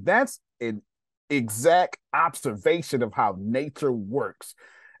optimism. That's an exact observation of how nature works.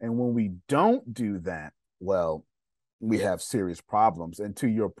 And when we don't do that, well, we have serious problems. And to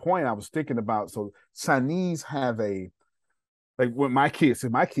your point, I was thinking about so Chinese have a like when my kids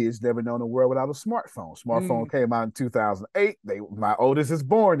never known the world without a smartphone. Smartphone came out in 2008. My oldest is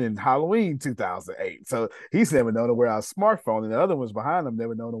born in Halloween 2008. So he's never known the world without a smartphone. And the other ones behind him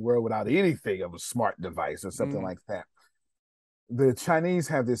never known the world without anything of a smart device or something like that. The Chinese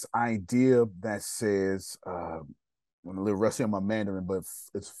have this idea that says, I'm a little rusty on my Mandarin, but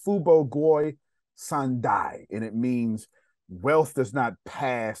it's Fubo Goi Sandai. And it means wealth does not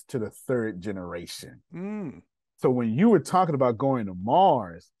pass to the third generation. So when you were talking about going to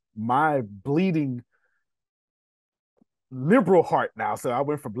Mars, my bleeding liberal heart now, so I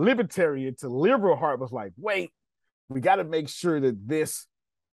went from libertarian to liberal heart was like, wait, we got to make sure that this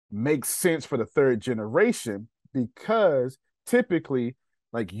makes sense for the third generation because typically,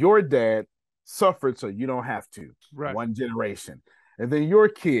 like your dad suffered so you don't have to. Right. One generation. And then your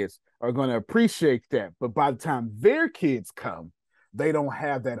kids are going to appreciate that. But by the time their kids come, they don't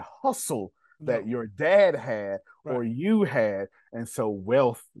have that hustle that your dad had or you had. And so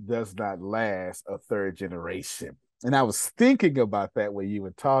wealth does not last a third generation. And I was thinking about that when you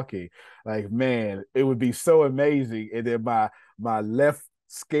were talking, like, man, it would be so amazing. And then my left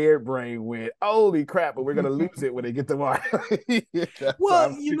scared brain went, holy crap, but we're gonna lose it when they get to Mars. So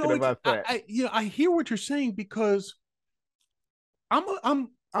Well, I'm thinking about that. I hear what you're saying because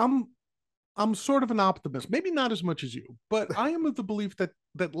I'm sort of an optimist, maybe not as much as you, but I am of the belief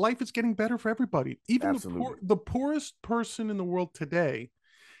that life is getting better for everybody. Even the poorest person in the world today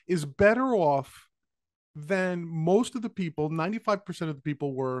is better off than most of the people. 95% of the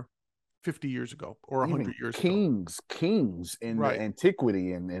people were 50 years ago or 100 years ago. Kings in the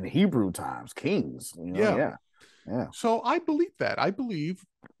antiquity and in Hebrew times, kings. Yeah. So I believe that. I believe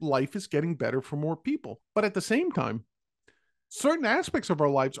life is getting better for more people, but at the same time, certain aspects of our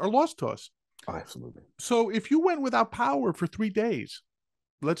lives are lost to us. Oh, absolutely. So if you went without power for 3 days,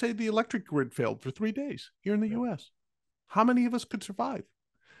 let's say the electric grid failed for 3 days here in the US, how many of us could survive?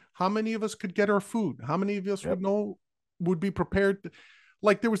 How many of us could get our food? How many of us would be prepared?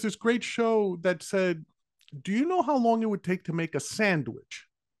 Like there was this great show that said, do you know how long it would take to make a sandwich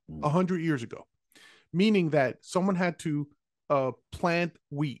 100 years ago? Meaning that someone had to plant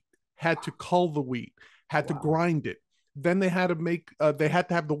wheat, had to cull the wheat, had to grind it. Then they had to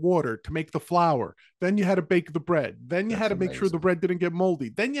have the water to make the flour. Then you had to bake the bread. Then you had to make sure the bread didn't get moldy.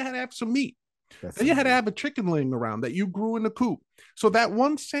 Then you had to have some meat. Then you had to have a chicken laying around that you grew in a coop. So that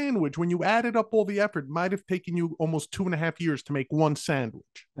one sandwich, when you added up all the effort, might have taken you almost 2.5 years to make one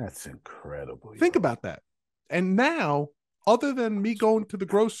sandwich. That's incredible. Think about that. And now, other than me going to the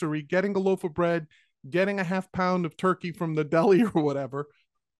grocery, getting a loaf of bread, getting a half pound of turkey from the deli or whatever,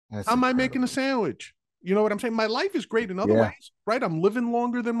 how am I making a sandwich? You know what I'm saying? My life is great in other Yeah. ways, right? I'm living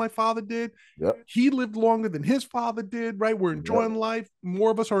longer than my father did. Yep. He lived longer than his father did, right? We're Yep. enjoying life.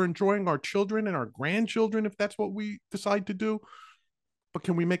 More of us are enjoying our children and our grandchildren if that's what we decide to do. But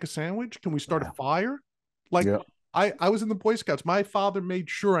can we make a sandwich? Can we start a Yeah. fire? Like Yep. I was in the Boy Scouts. My father made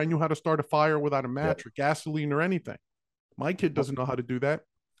sure I knew how to start a fire without a Yep. match or gasoline or anything. My kid doesn't know how to do that.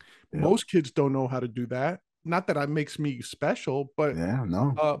 Yep. Most kids don't know how to do that. Not that it makes me special, but Yeah.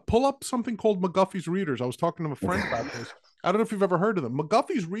 No. pull up something called McGuffey's Readers. I was talking to a friend about this. I don't know if you've ever heard of them.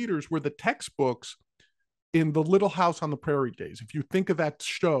 McGuffey's Readers were the textbooks in the Little House on the Prairie days. If you think of that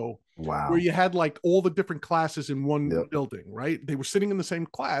show where Wow. you had like all the different classes in one Yep. building, right? They were sitting in the same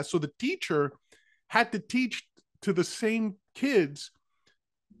class. So the teacher had to teach to the same kids.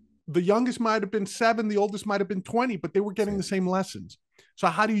 The youngest might have been 7, the oldest might have been 20, but they were getting the same lessons. So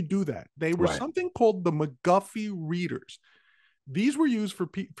how do you do that? They were Right. something called the McGuffey Readers. These were used for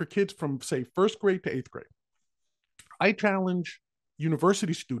kids from, say, first grade to eighth grade. I challenge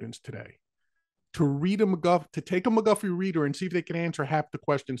university students today to read to take a McGuffey reader and see if they can answer half the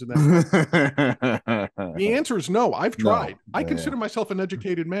questions in that book. The answer is no. I've tried. No. I Yeah. consider myself an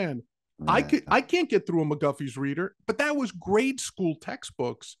educated man. Yeah. I can't get through a McGuffey's reader, but that was grade school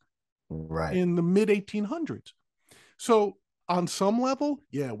textbooks Right. in the mid 1800s. So on some level,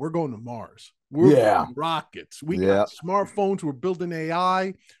 yeah, we're going to Mars. We're Yeah. building rockets. We got Yeah. smartphones. We're building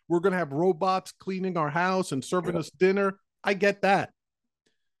AI. We're going to have robots cleaning our house and serving us dinner. I get that.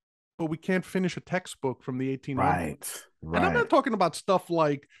 But we can't finish a textbook from the 1800s. Right. And I'm Right. not talking about stuff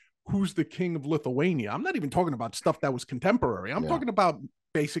like who's the king of Lithuania. I'm not even talking about stuff that was contemporary. I'm talking about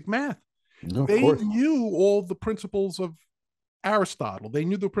basic math. No, of They course. knew all the principles of Aristotle. They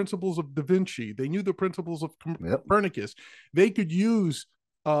knew the principles of Da Vinci. They knew the principles of Copernicus. They could use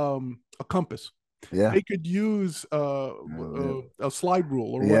a compass. Yeah. They could use a slide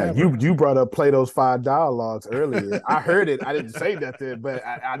rule or Yeah, whatever. you brought up Plato's 5 dialogues earlier. I heard it. I didn't say nothing, but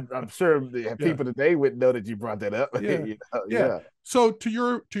I'm sure the Yeah. people today wouldn't know that you brought that up. Yeah. You know? Yeah. So to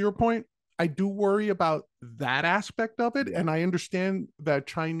your point, I do worry about that aspect of it. Yeah. And I understand that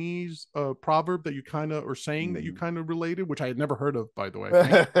Chinese proverb that you kind of, or saying that you kind of related, which I had never heard of, by the way.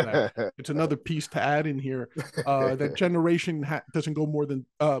 Thank you for that. It's another piece to add in here. That generation doesn't go more than,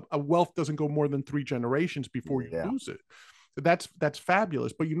 a wealth doesn't go more than 3 generations before you lose it. That's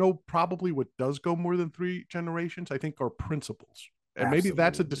fabulous. But you know, probably what does go more than 3 generations, I think, are principles. And maybe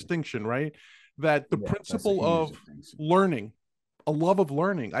that's a distinction, right? That the principle of learning, a love of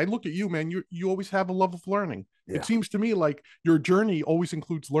learning. I look at you, man. You always have a love of learning. Yeah. It seems to me like your journey always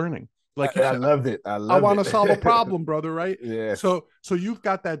includes learning. Like you said, I loved it. I want to solve a problem, brother. Right? Yeah. So you've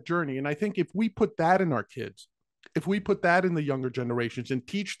got that journey, and I think if we put that in our kids, if we put that in the younger generations, and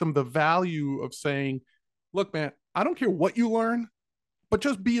teach them the value of saying, "Look, man, I don't care what you learn, but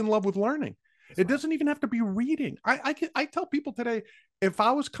just be in love with learning." It doesn't even have to be reading. I tell people today, if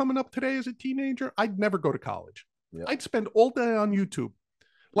I was coming up today as a teenager, I'd never go to college. Yep. I'd spend all day on YouTube.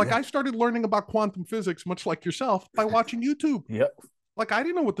 Like I started learning about quantum physics, much like yourself, by watching YouTube. Yep. Like I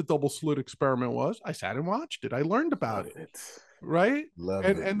didn't know what the double slit experiment was. I sat and watched it. I learned about it. Right?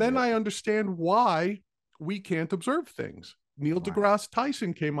 And then I understand why we can't observe things. Neil deGrasse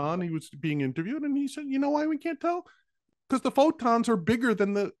Tyson came on. He was being interviewed, and he said, "You know why we can't tell? Because the photons are bigger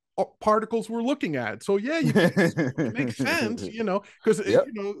than the particles we're looking at. So yeah, it makes sense, you know, because you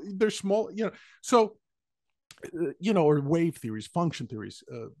know they're small, you know. So you know, or wave theories, function theories,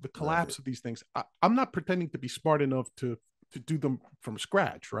 the collapse of these things. I'm not pretending to be smart enough to do them from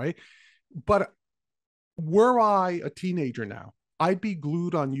scratch, right? But were I a teenager now, I'd be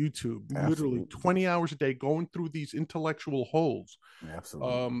glued on YouTube, literally 20 hours a day, going through these intellectual holes,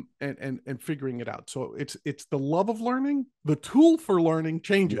 and figuring it out. So it's the love of learning. The tool for learning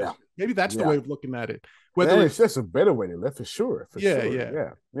changes. Yeah. Maybe that's the way of looking at it. Whether it's just a better way to live, for sure.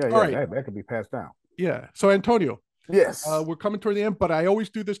 Yeah. Right. That could be passed down. Yeah. So Antonio. Yes. We're coming toward the end, but I always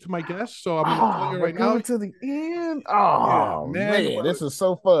do this to my guests, so I'm going to tell you right now. To the end. Oh yeah, man, this is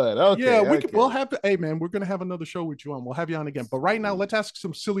so fun. Okay. Yeah, we'll have to. Hey, man, we're going to have another show with you on. We'll have you on again. But right now, let's ask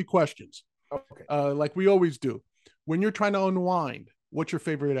some silly questions. Okay. Like we always do. When you're trying to unwind, what's your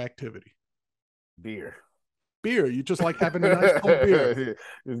favorite activity? Beer. Beer. You just like having a nice cold beer.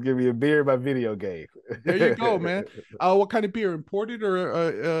 Just give me a beer in my video game. There you go, man. What kind of beer? Imported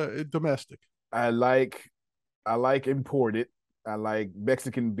or domestic? I like imported. I like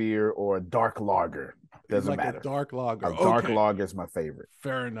Mexican beer or dark lager. Doesn't matter. A dark lager. Dark lager is my favorite.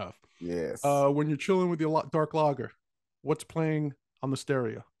 Fair enough. Yes. When you're chilling with your dark lager, what's playing on the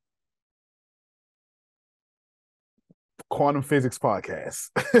stereo? Quantum Physics Podcast.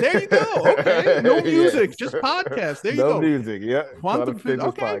 There you go. Okay. No music, Yes. just podcast. There you No go. music. Yeah. Quantum physics. Physics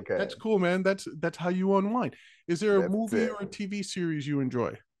Okay. Podcast. That's cool, man. That's how you unwind. Is there a That's movie it. or a TV series you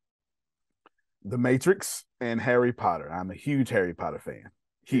enjoy? The Matrix and Harry Potter. I'm a huge Harry Potter fan.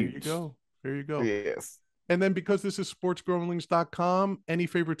 Huge. There you go. There you go. Yes. And then because this is sportsgrumblings.com, any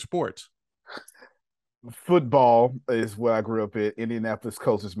favorite sports? Football is where I grew up at. Indianapolis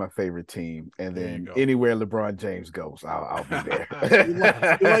Colts is my favorite team. And then anywhere LeBron James goes, I'll be there.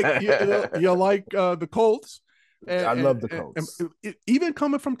 you like the Colts? I love the Colts. Even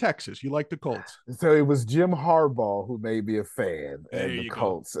coming from Texas, you like the Colts. So it was Jim Harbaugh who made me a fan of the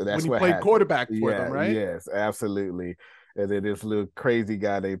Colts. And that's when he played quarterback for them, right? Yes, absolutely. And then this little crazy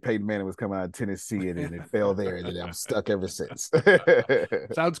guy named Peyton Manning was coming out of Tennessee, and then it fell there, and then I'm stuck ever since.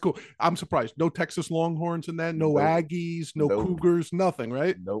 Sounds cool. I'm surprised. No Texas Longhorns in that. No Aggies. No Cougars. Nothing,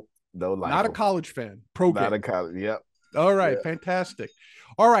 right? Nope. No. Not a college fan. Pro game. Not a college. Yep. All right. Yeah. Fantastic.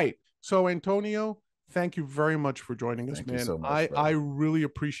 All right. So Antonio, thank you very much for joining us, man. So much, I really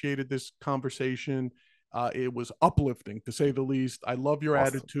appreciated this conversation. It was uplifting, to say the least. I love your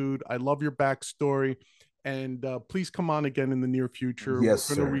attitude. I love your backstory. And please come on again in the near future. Yes,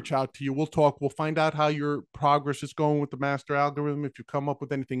 we're going to reach out to you. We'll talk. We'll find out how your progress is going with the master algorithm. If you come up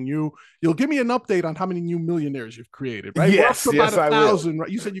with anything new, you'll give me an update on how many new millionaires you've created, right? Yes, about 1,000, right?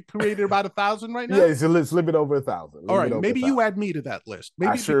 You said you created about 1,000 right now? Yeah, it's a little bit over 1,000. All right, maybe you add me to that list.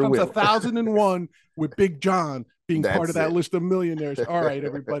 Maybe it becomes 1,001 with Big John being part of that list of millionaires. All right,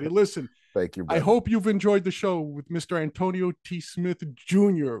 everybody, listen. Thank you, brother. I hope you've enjoyed the show with Mr. Antonio T. Smith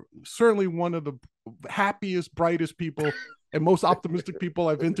Jr., certainly one of the happiest, brightest people and most optimistic people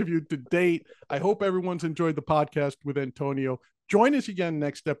I've interviewed to date. I hope everyone's enjoyed the podcast with Antonio. Join us again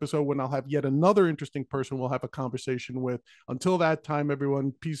next episode when I'll have yet another interesting person we'll have a conversation with. Until that time,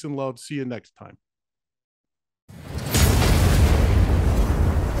 everyone, peace and love. See you next time.